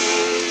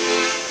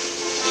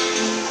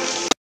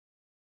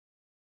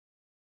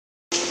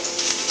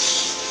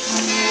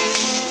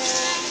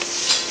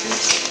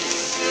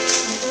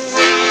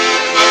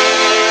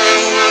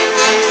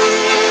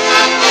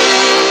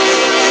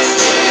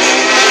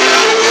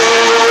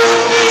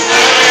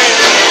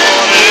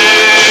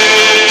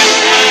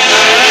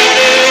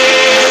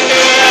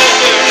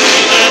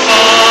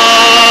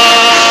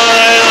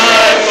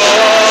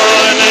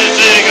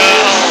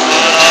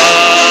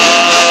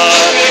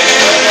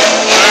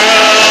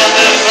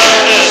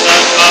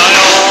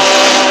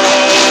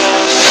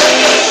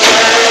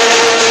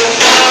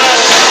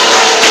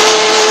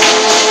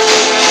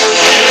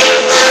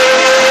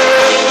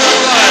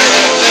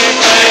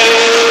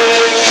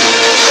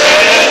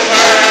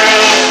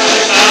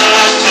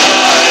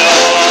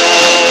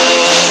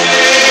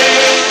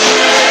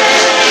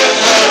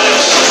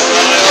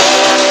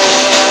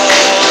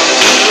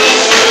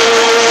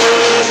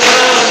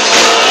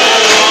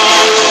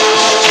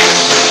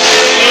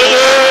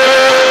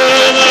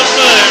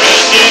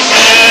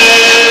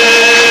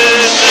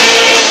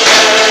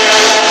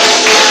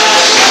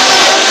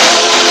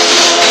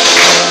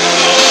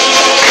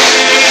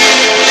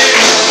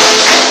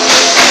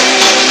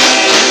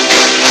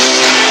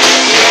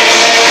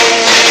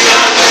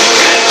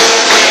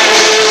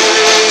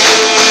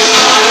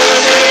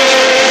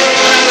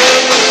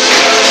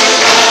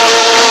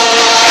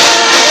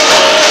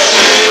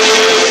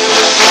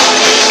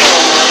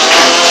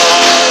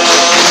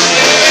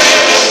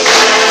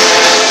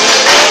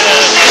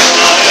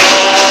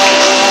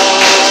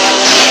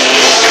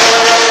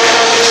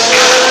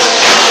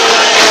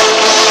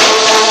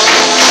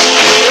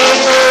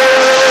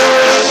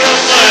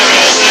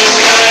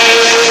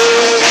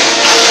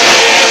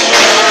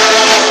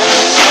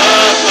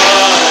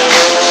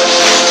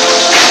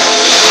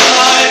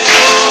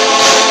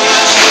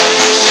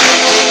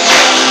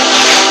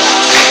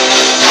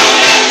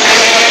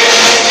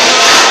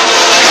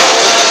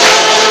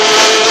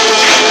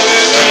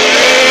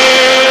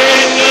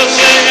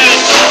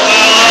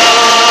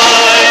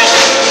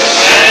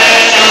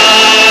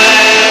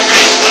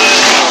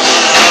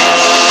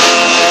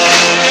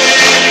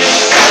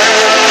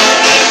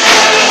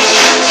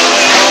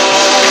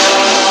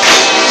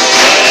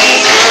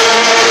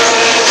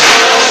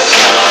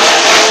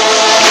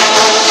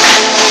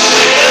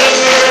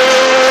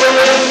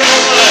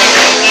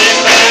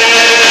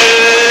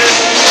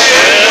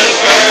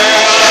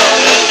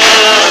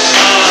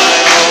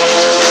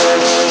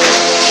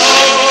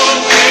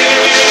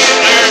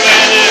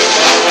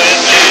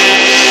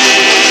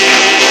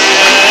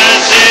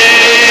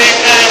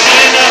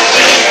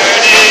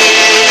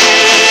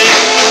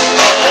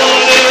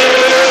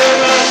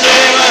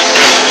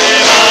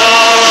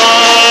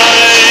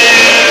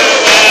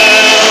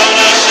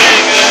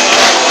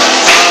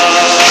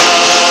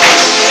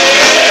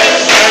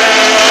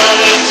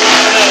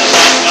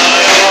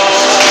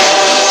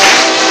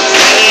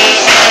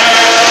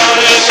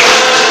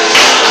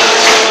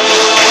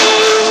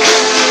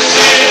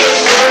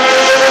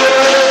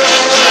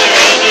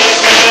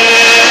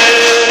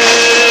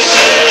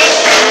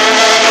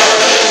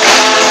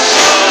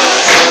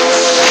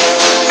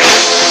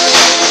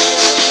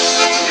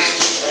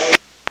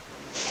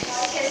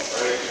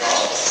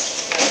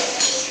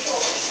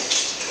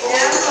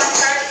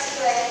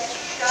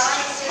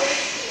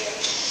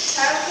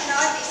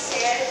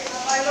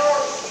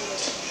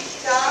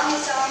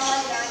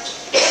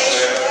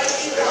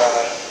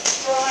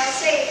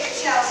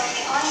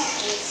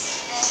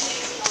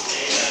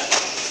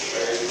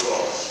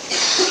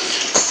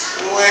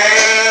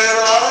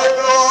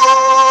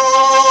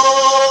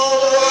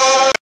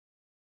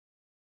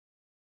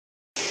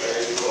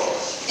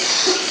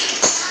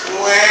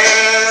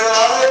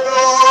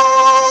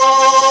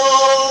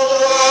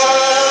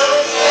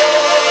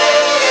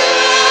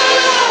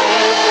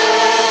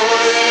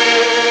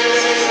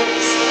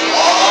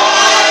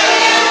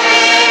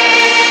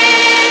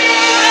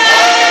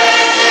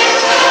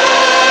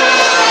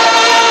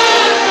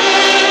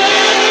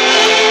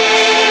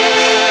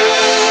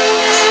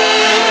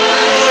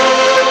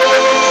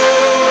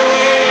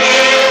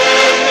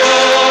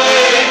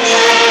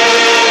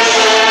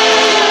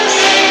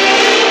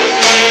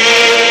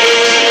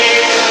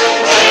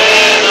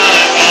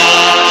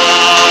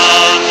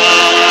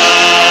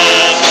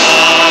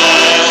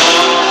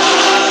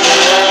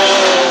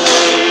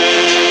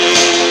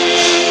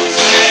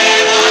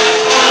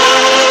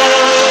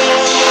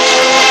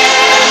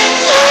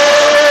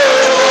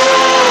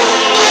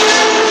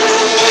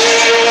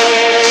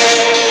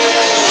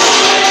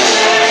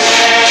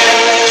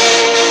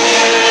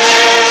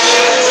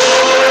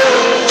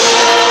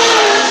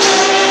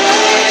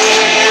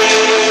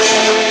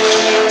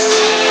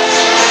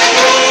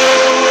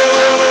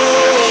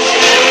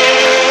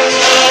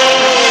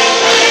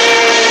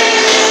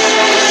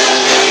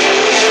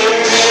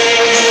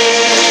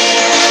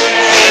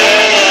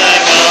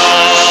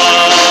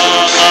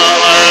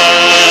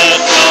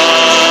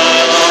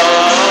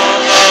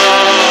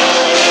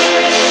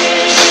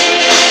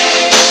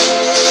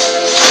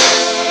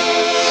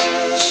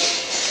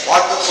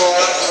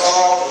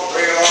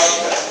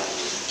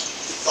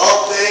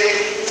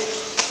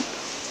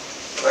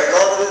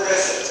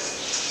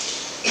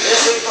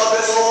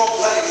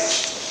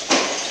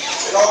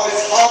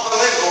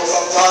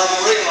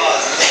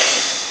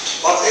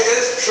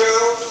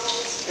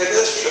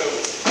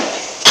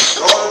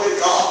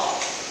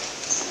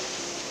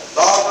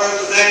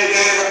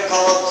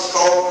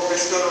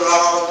 stood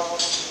around.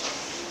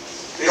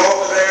 The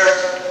over there,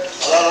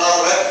 a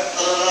little left,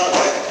 a little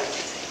right.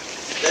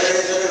 There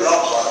is a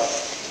rock one.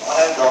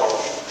 I know.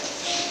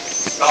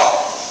 Now,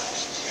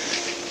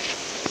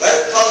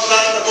 let us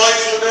back the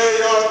place to be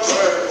your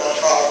word, my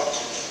God.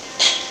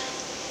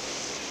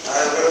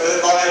 And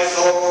with my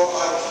soul,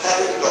 I'm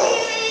having go.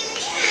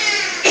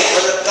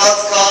 When it does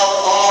come,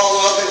 all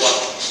will be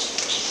well.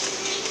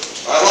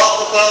 I want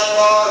to thank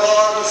my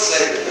Lord and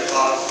Savior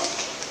because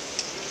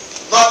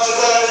much as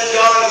I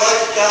enjoy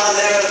life down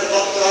there, as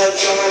much as I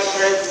enjoy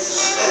friends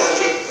and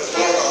fellowship with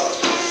my God,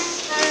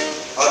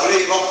 I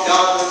believe up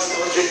yonder is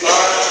going to be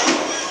fine.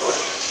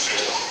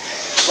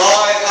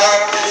 My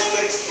heart is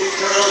fixed,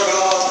 eternal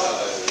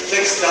God,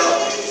 fixed on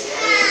me.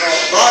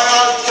 My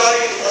heart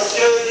has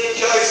journey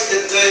choice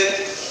in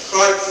thee,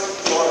 Christ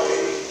for me.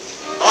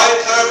 My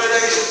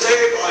determination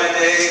day by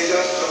day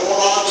just to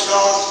hold on to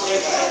God's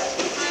great hand.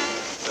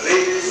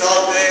 Believe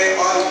someday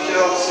I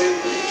shall see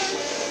thee.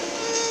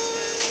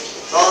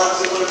 Sons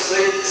will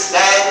see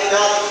standing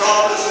on the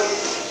promises,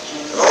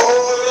 and all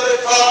the many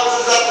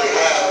promises that we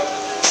have.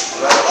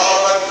 Let all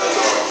that the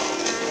Lord.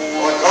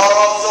 For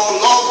God so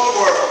loved the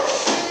world,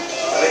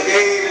 that he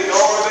gave his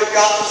only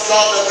begotten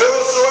Son, that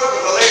whosoever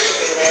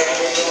believeth in him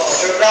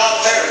should not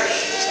perish,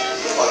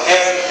 but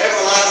have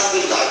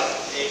everlasting life.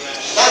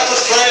 That's the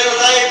slave of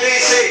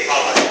ABC,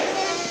 Father,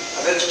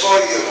 and it's for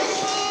you.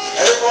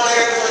 Everyone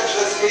here at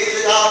this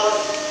evening hour,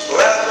 who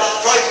has not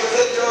Christ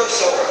within your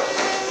soul,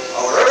 I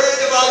will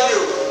urge about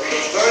you, the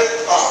Spirit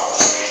of God,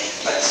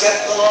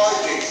 accept the Lord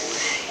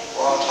Jesus,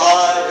 for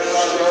time is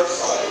on your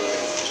side.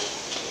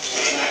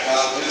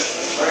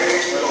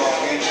 Praise the Lord.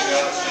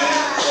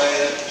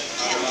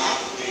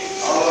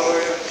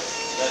 Hallelujah.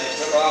 That he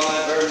took all my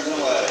burdens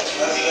away.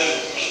 That's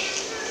it.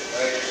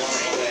 Praise his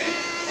wonderful name.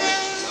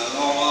 I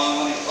know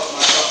when he put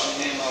my trust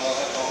in him, I will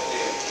have no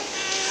fear.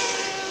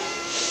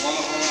 It's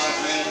wonderful, my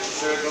friend, to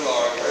serve the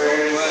Lord.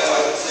 Praise Well, I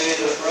God. would say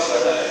this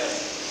brother day.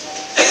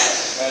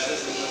 As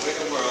this is a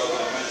wicked world,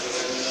 I'm meant to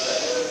live in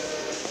today.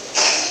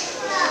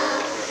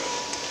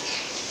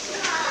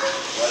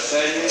 So I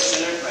say to you,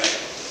 sinner, friend,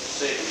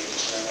 save me.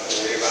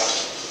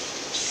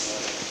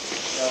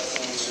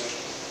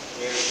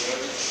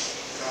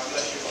 God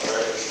bless you.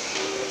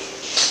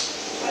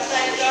 I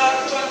thank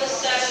God for this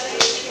Saturday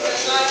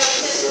because I have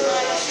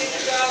testified to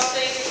the God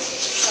thing in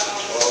Jesus'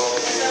 house.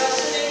 As I was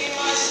sitting in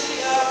my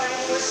seat,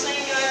 I was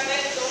saying I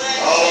met the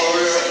land.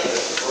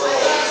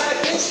 I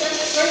witnessed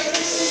the great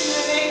decision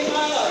I made in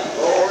my life.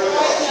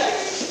 Right now,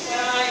 when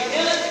I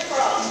knelt at the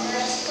cross,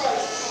 that's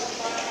Christ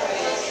upon my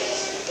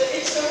praise. But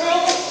it's the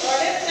road, or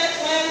if that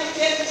land of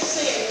death is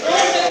sin. The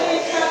road that we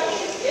travel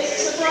is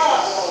the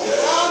broad road. The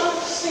broad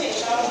of sin,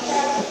 I will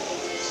travel.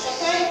 I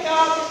thank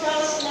God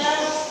because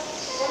now,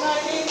 when I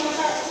gave my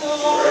heart to the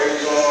Lord,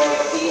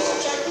 the peace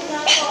which I could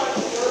not find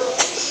in the world,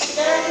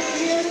 there are the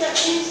years that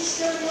Jesus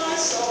stirred my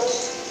soul.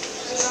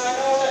 And I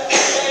know that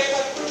today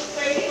I prove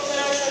faithful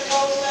as I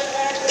know that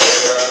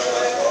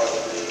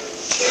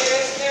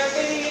there are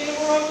many in the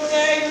world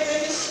today, but they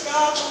just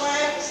scoff and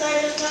laugh and say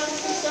there's nothing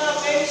to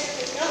salvation,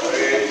 there's nothing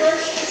to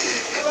conversion.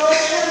 But oh,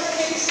 they have a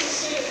case of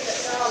sin that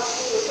God's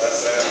good.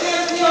 They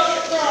never knew at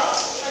the cross,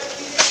 like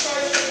Jesus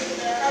Christ into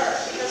their heart,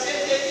 because if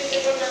they did,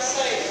 they would not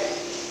say that.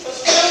 But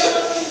still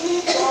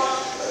looking to God,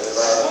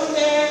 one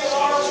day the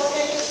Lord will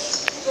take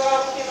us to God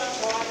with him and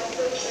God and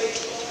prove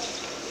faithful.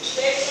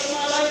 Mistakes of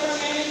my life are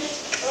many,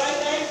 but I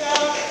thank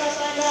God because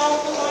I know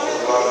the one is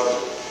good.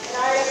 And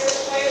I am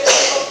persuaded that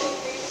he will keep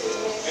me to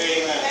him.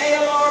 Amen. May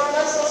the Lord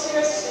bless us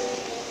here this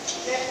evening.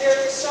 That there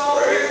is a soul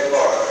Praise the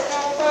Lord.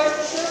 now Christ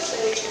is your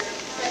Savior,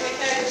 and we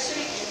can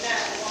receive him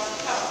now on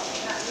top,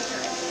 not in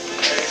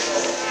the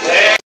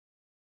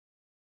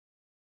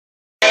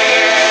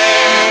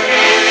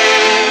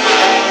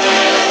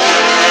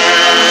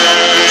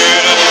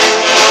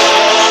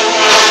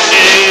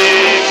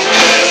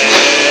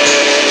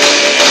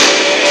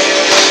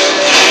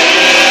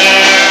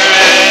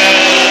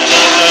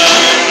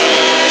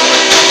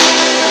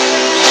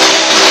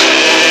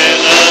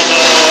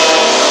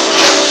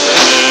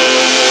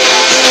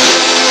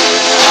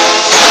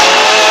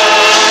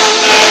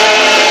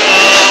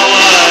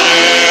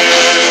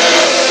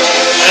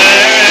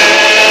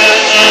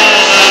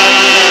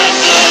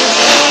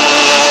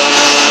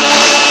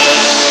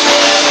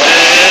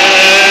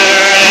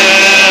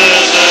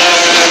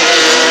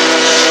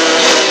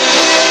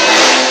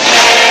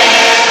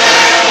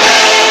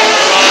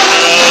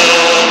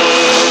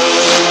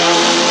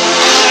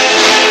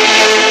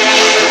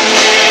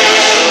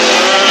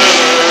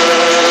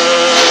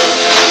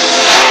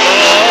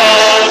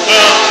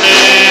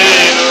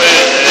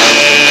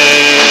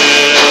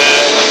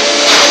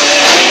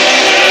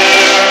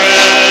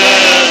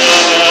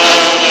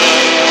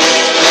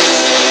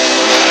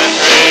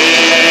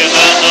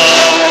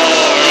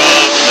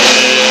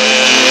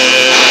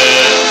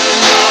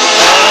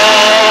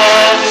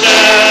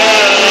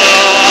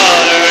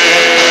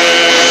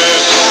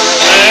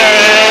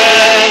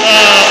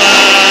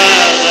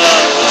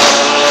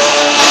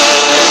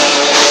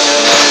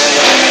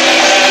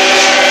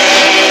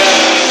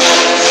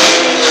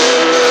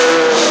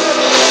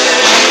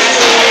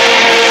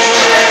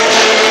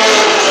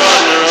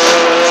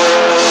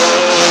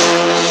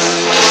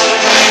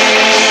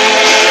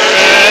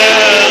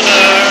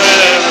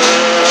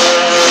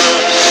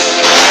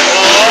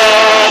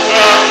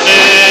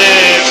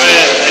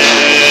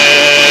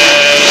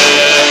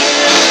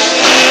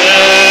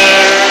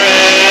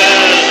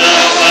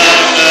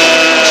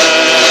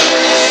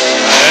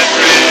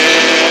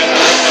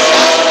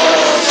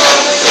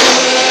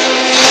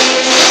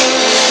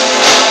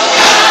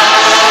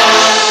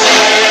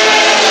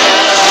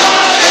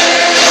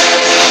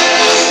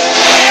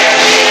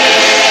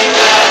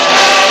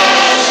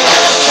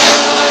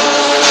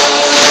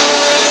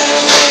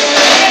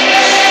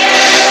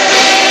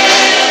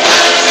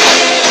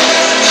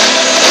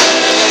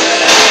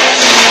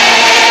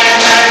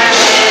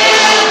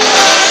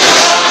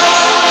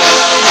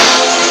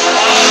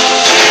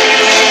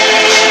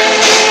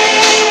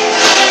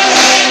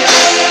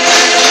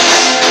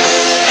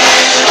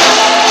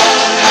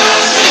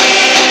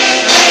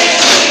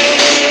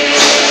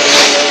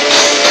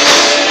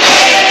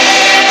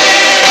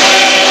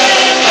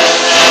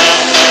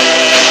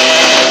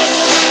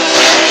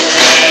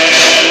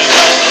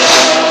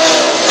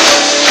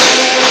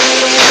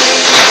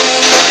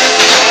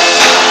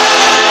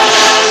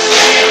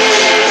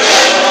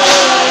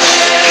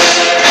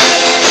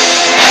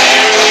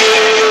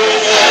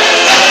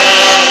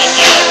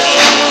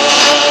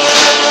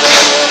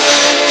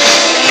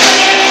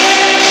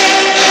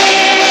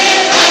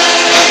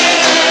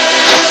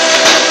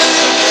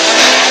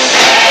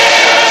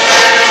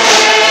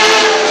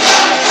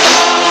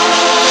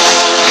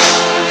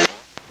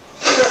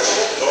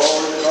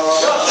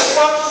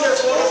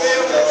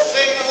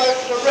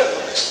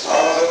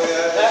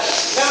Hallelujah. that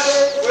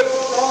never will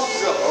run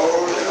dry.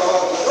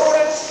 Lord,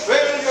 it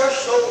fill your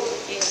soul.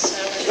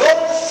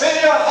 Lord, fill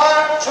your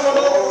heart to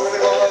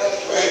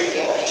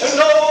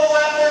know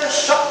that there's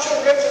such a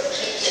river.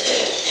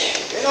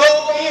 You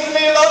know, even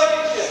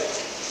Elijah,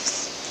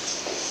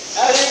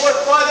 as he was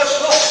by the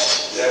brook,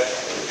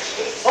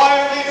 it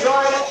finally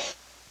dried up.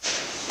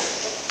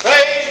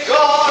 Praise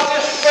God,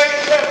 this great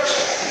river,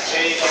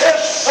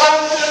 this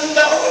fountain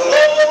that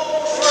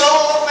flows for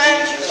all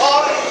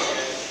mankind,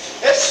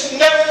 it's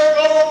never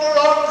going to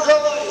run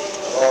dry.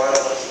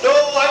 No,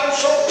 I'm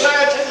so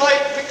glad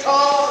tonight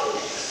because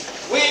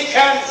we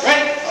can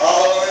drink,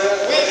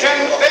 we can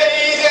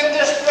bathe in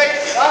this great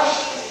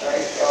fountain.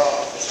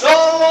 It's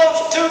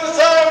almost 2,000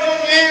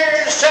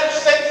 years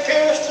since they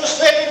pierced the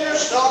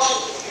Savior's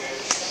side.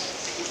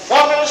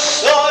 From his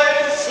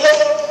side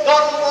flowed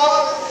God's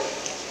water,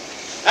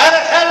 and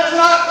it has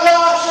not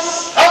lost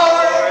its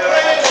power.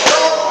 Praise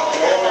God.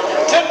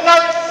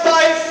 Tonight,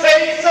 by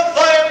faith, the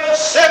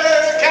vilest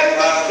sinner can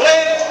be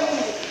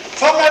cleansed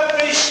from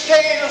every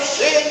stain of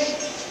sin.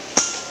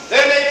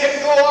 Then he can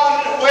go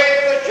on his way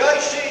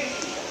rejoicing,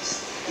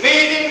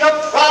 meeting the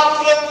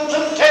problems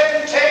and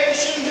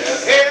temptations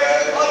of here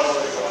in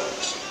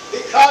life,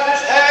 because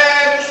his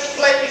hand is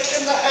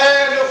placed in the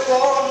hand of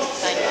one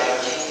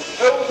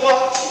who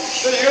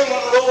walks the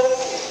human road,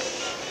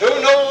 who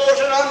knows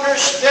and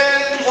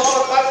understands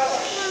all about us.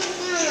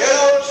 You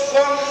know, it's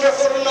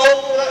wonderful to know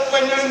that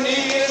when you're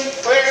kneeling in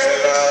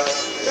prayer,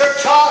 you're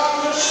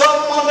talking to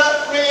someone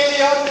that really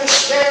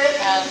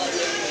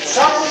understands.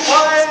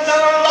 Sometimes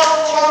our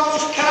loved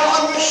ones can't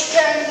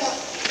understand that.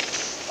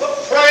 But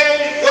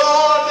praise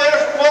God,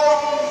 there's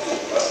one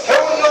who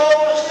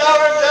knows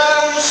our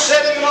down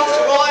sitting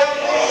upright.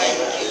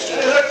 And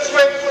is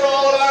great for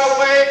all our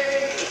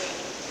ways.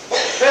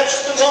 But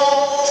best of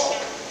all,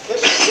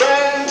 it's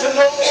grand to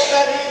know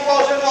that he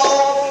was in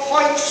all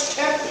points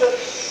tempted,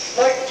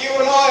 like you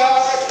and I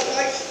are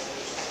tonight.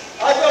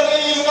 I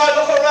believe when I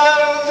look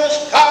around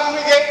this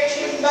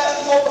congregation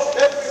that most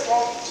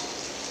everyone,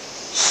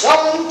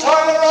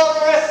 sometime or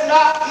other, if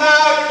not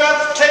now, you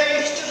have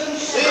tasted and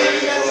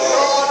seen that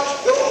God is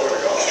good.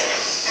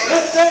 And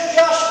if they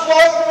just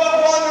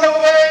wander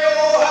away,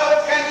 oh,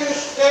 how can you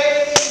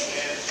stay?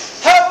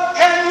 How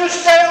can you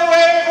stay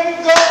away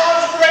from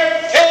God's great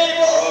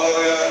table?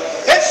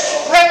 It's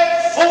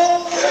spread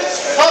full,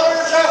 its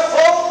colors are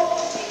full,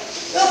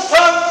 the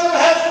fountain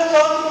has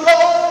run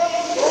dry.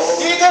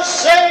 He the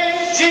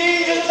same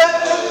Jesus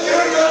that took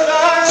your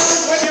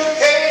arms when you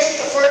came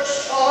the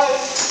first time,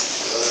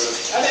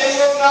 and he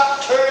will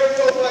not turn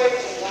you away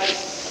tonight.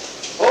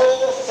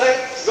 Oh,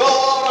 thank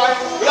God,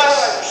 I'm glad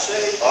I'm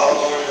saved.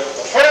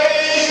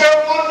 Praise your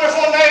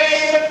wonderful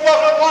name. It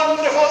was a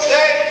wonderful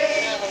day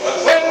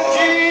when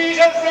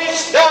Jesus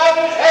reached down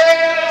his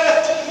hand and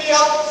lifted me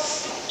up.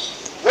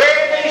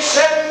 Where did he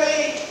send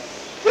me?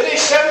 Did he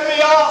send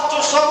me off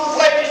to some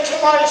place to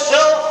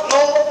myself?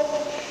 No.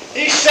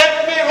 He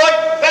sent me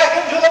right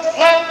back into the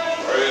plant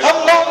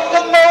among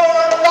the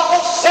more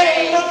awful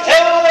things to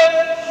tell them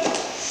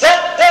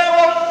that there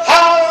was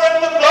power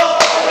in the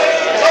blood of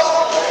Jesus.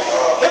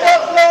 There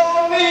was no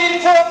need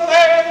for a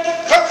man to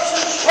curse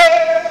and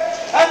swear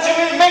and to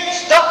be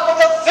mixed up with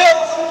the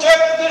filth and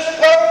dirt of this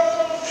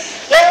world.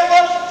 There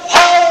was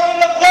power in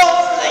the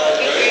blood,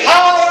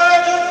 power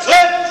to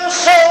cleanse the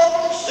soul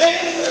from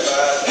sin,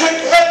 and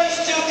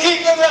grace to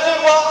keep him as he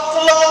walked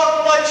the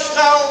long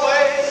lifestyle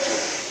way.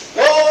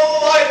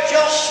 Oh, I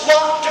just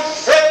want to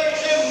praise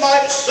him.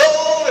 My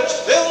soul is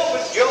filled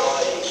with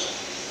joy.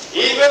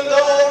 Even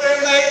though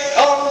there may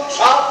come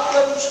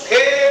problems,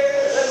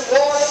 cares, and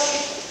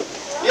worries,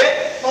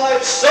 yet my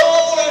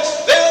soul is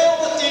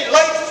filled with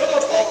delight from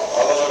above.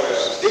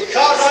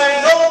 Because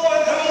I know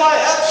in whom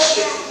I have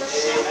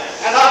believed,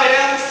 and I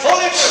am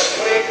fully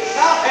persuaded,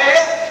 not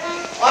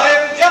half, I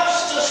am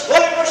just as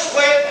fully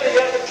persuaded that he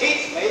has to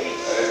keep me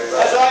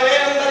as I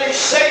am that he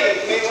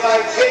saved me when I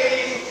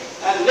came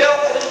and knelt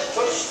at his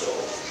footstool.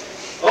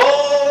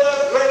 Oh,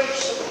 the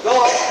grace of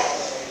God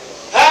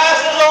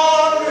passes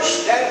all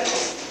understanding.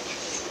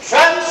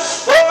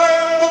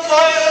 Transform the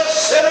vile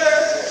sinner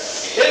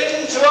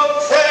into a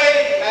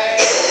praying man.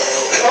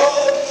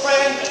 Oh,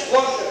 friend, it's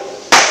wonderful.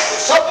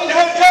 It's something to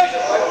rejoice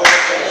about.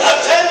 I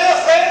tell you,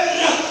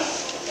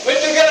 friends, when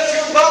you get a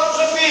few bottles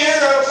of beer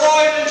or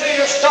wine into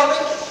your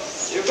stomach,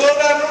 you go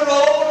down the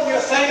road and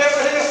you think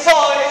everything is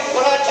fine.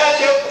 But I tell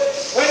you,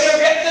 when you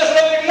get this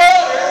living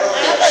water,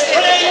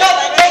 spring up,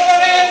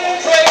 coming in,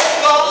 praise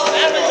God.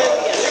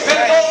 You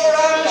can go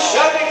around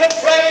shouting the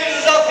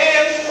praises of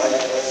him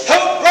who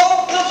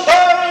broke the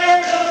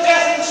barriers of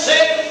death and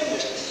sin,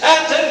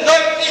 and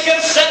tonight he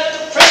can set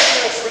the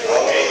prisoners free.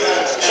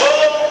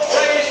 Oh,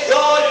 praise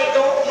God, you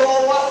don't know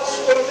what's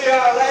going to be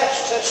our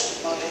last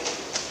testimony.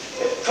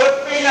 It could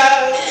be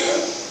now.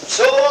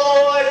 So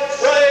I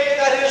pray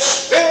that his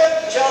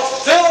Spirit shall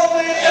fill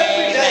me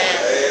every day.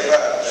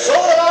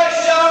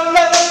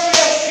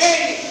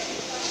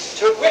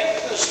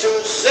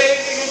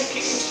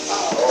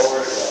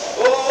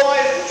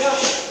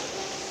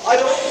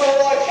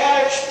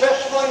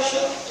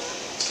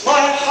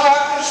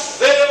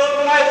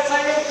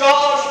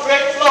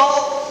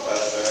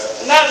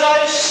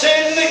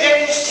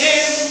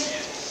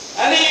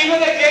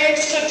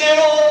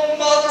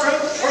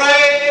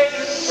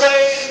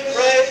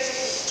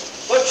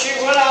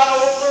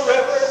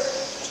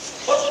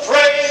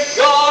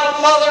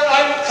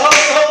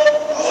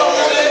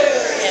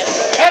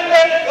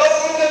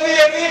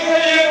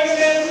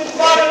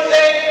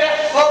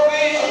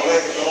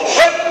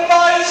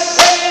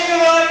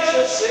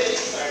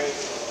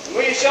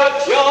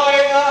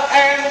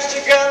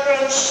 together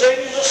and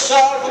sings a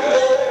song of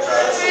old.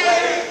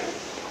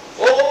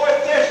 Oh,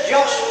 if there's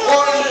just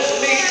one in this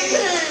meeting,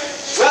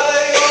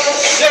 whether you're a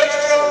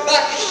sinner or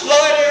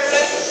backslider,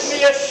 let me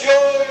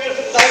assure you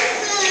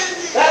tonight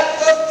that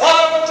the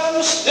pardon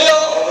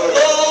still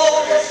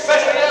flows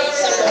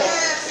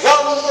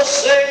from the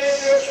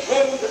Savior's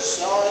wounded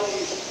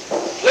side.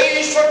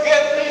 Please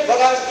forgive me, but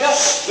I'm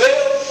just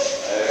filled.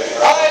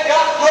 I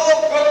got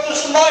no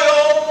goodness of my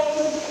own.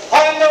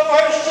 I'm the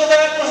worst of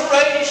them was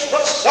raised,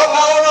 but somehow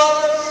or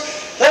other,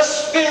 the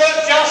Spirit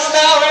just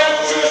now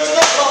enters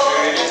the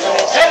blood.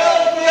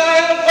 Tells me I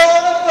am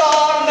born of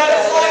God, and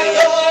if I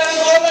know I am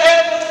going to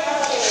heaven,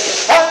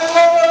 I'm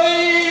going to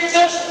leave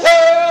this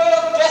world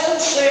of death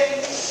and sin,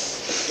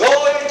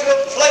 going to a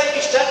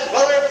place that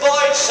Brother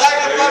Boyd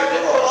sang about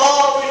that will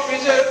always be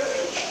there.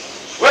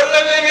 We're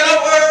living in a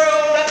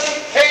world that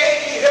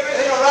decays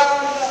everything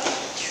around us.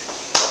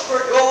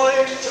 We're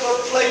going to a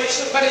place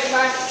of many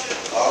mansions.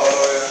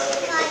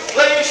 A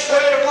place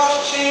where there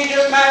must be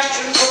your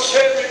mansion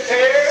prepared and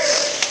repaired,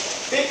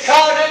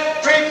 because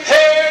it's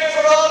prepared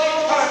for all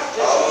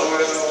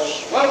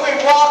eternity. When we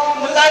walk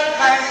into that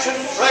mansion,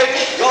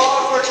 praise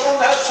God, we're going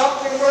to have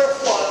something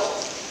worthwhile.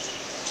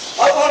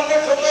 I wonder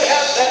could we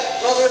have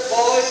that, Brother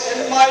Boyd,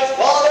 in my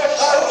Father's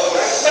house,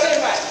 many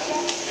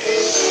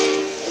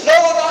mansions. No,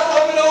 not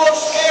coming to all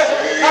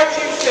scared. How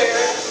you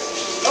scared?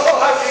 No,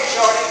 how you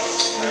shorty?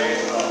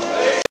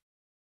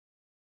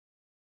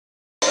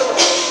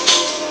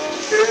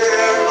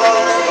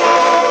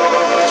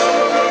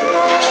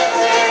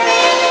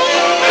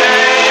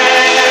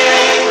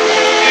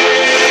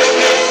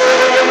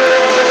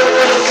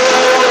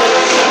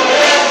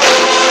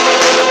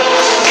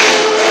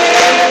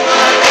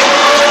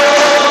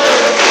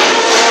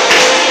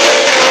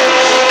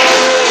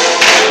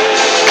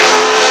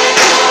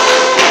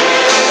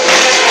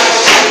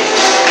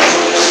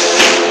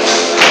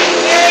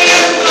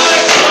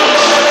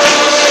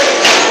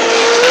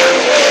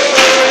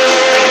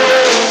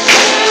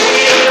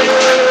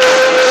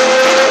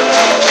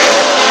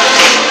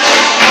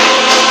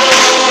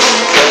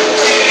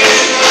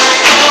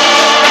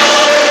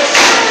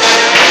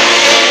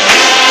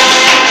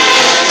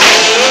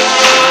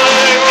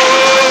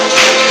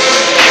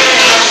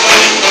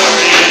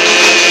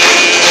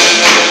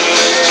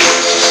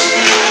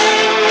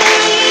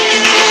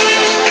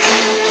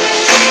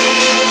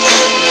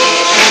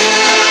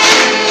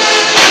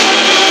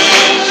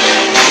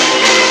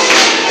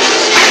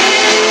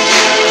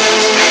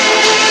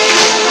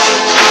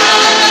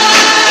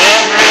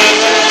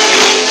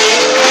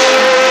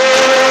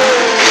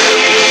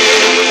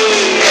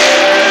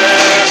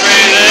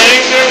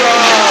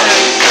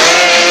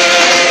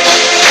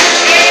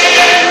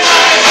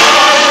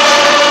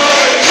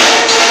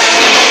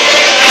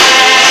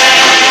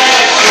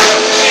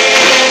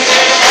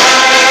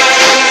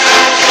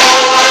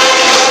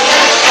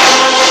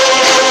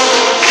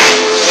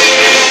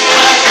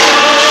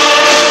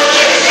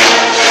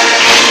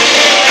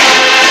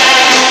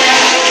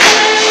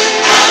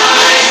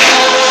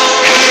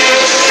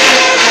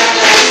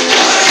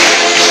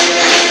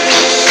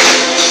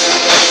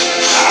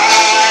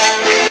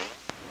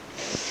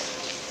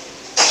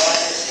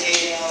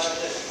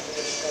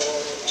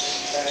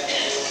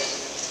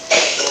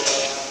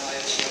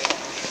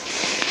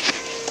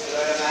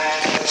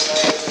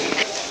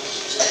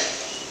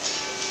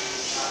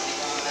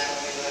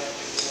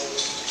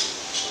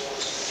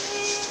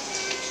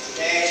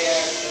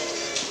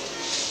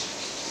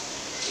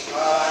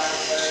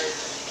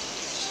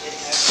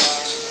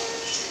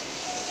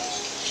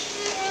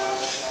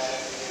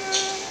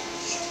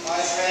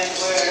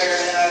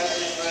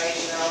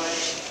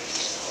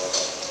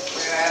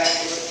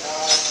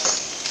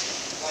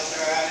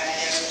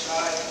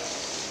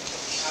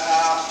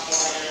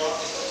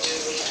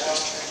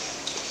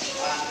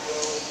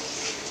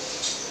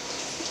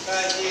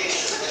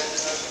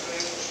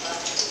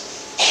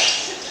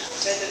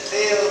 Said the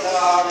fields are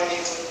already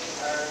with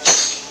her.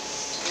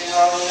 You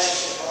know,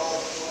 let's just hold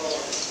the floor.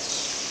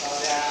 Fall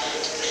down to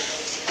the river.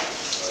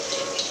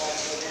 That's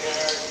what they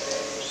heard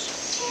today.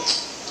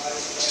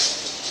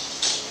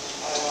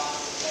 I want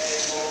to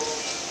say, oh,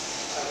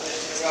 I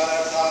listened to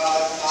Brother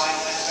God, mine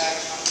went back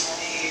some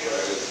 20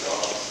 years.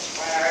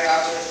 When I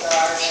got to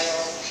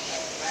Stardale,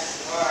 went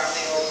to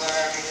the old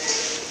army,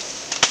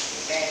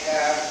 he came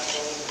down and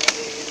told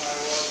me I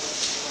wasn't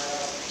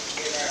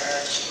give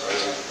her.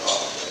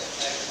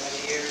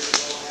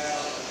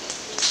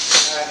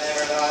 I've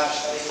never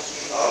lost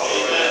faith.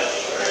 Amen.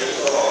 Praise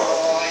the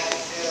Lord.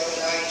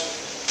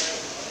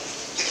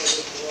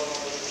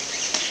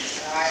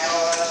 I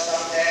know that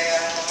someday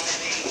I'm going to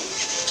meet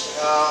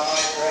all my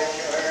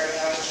treasure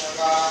notes are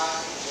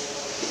gone.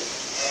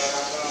 But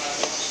I'm going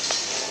to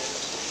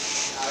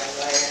I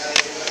pray I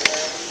do it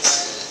every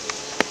day.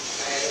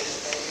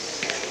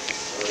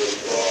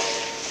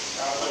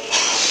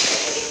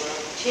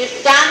 Tis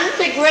done,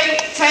 the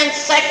great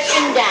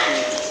transaction done.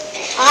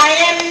 I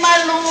am my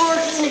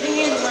Lord's and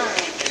he is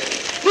mine.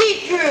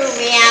 He drew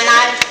me and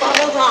I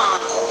followed on,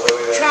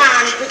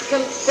 trying to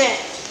confess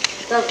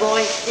the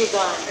voice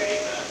divine.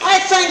 I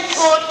thank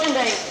God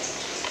tonight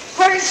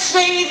for His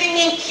saving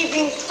and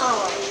keeping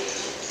power.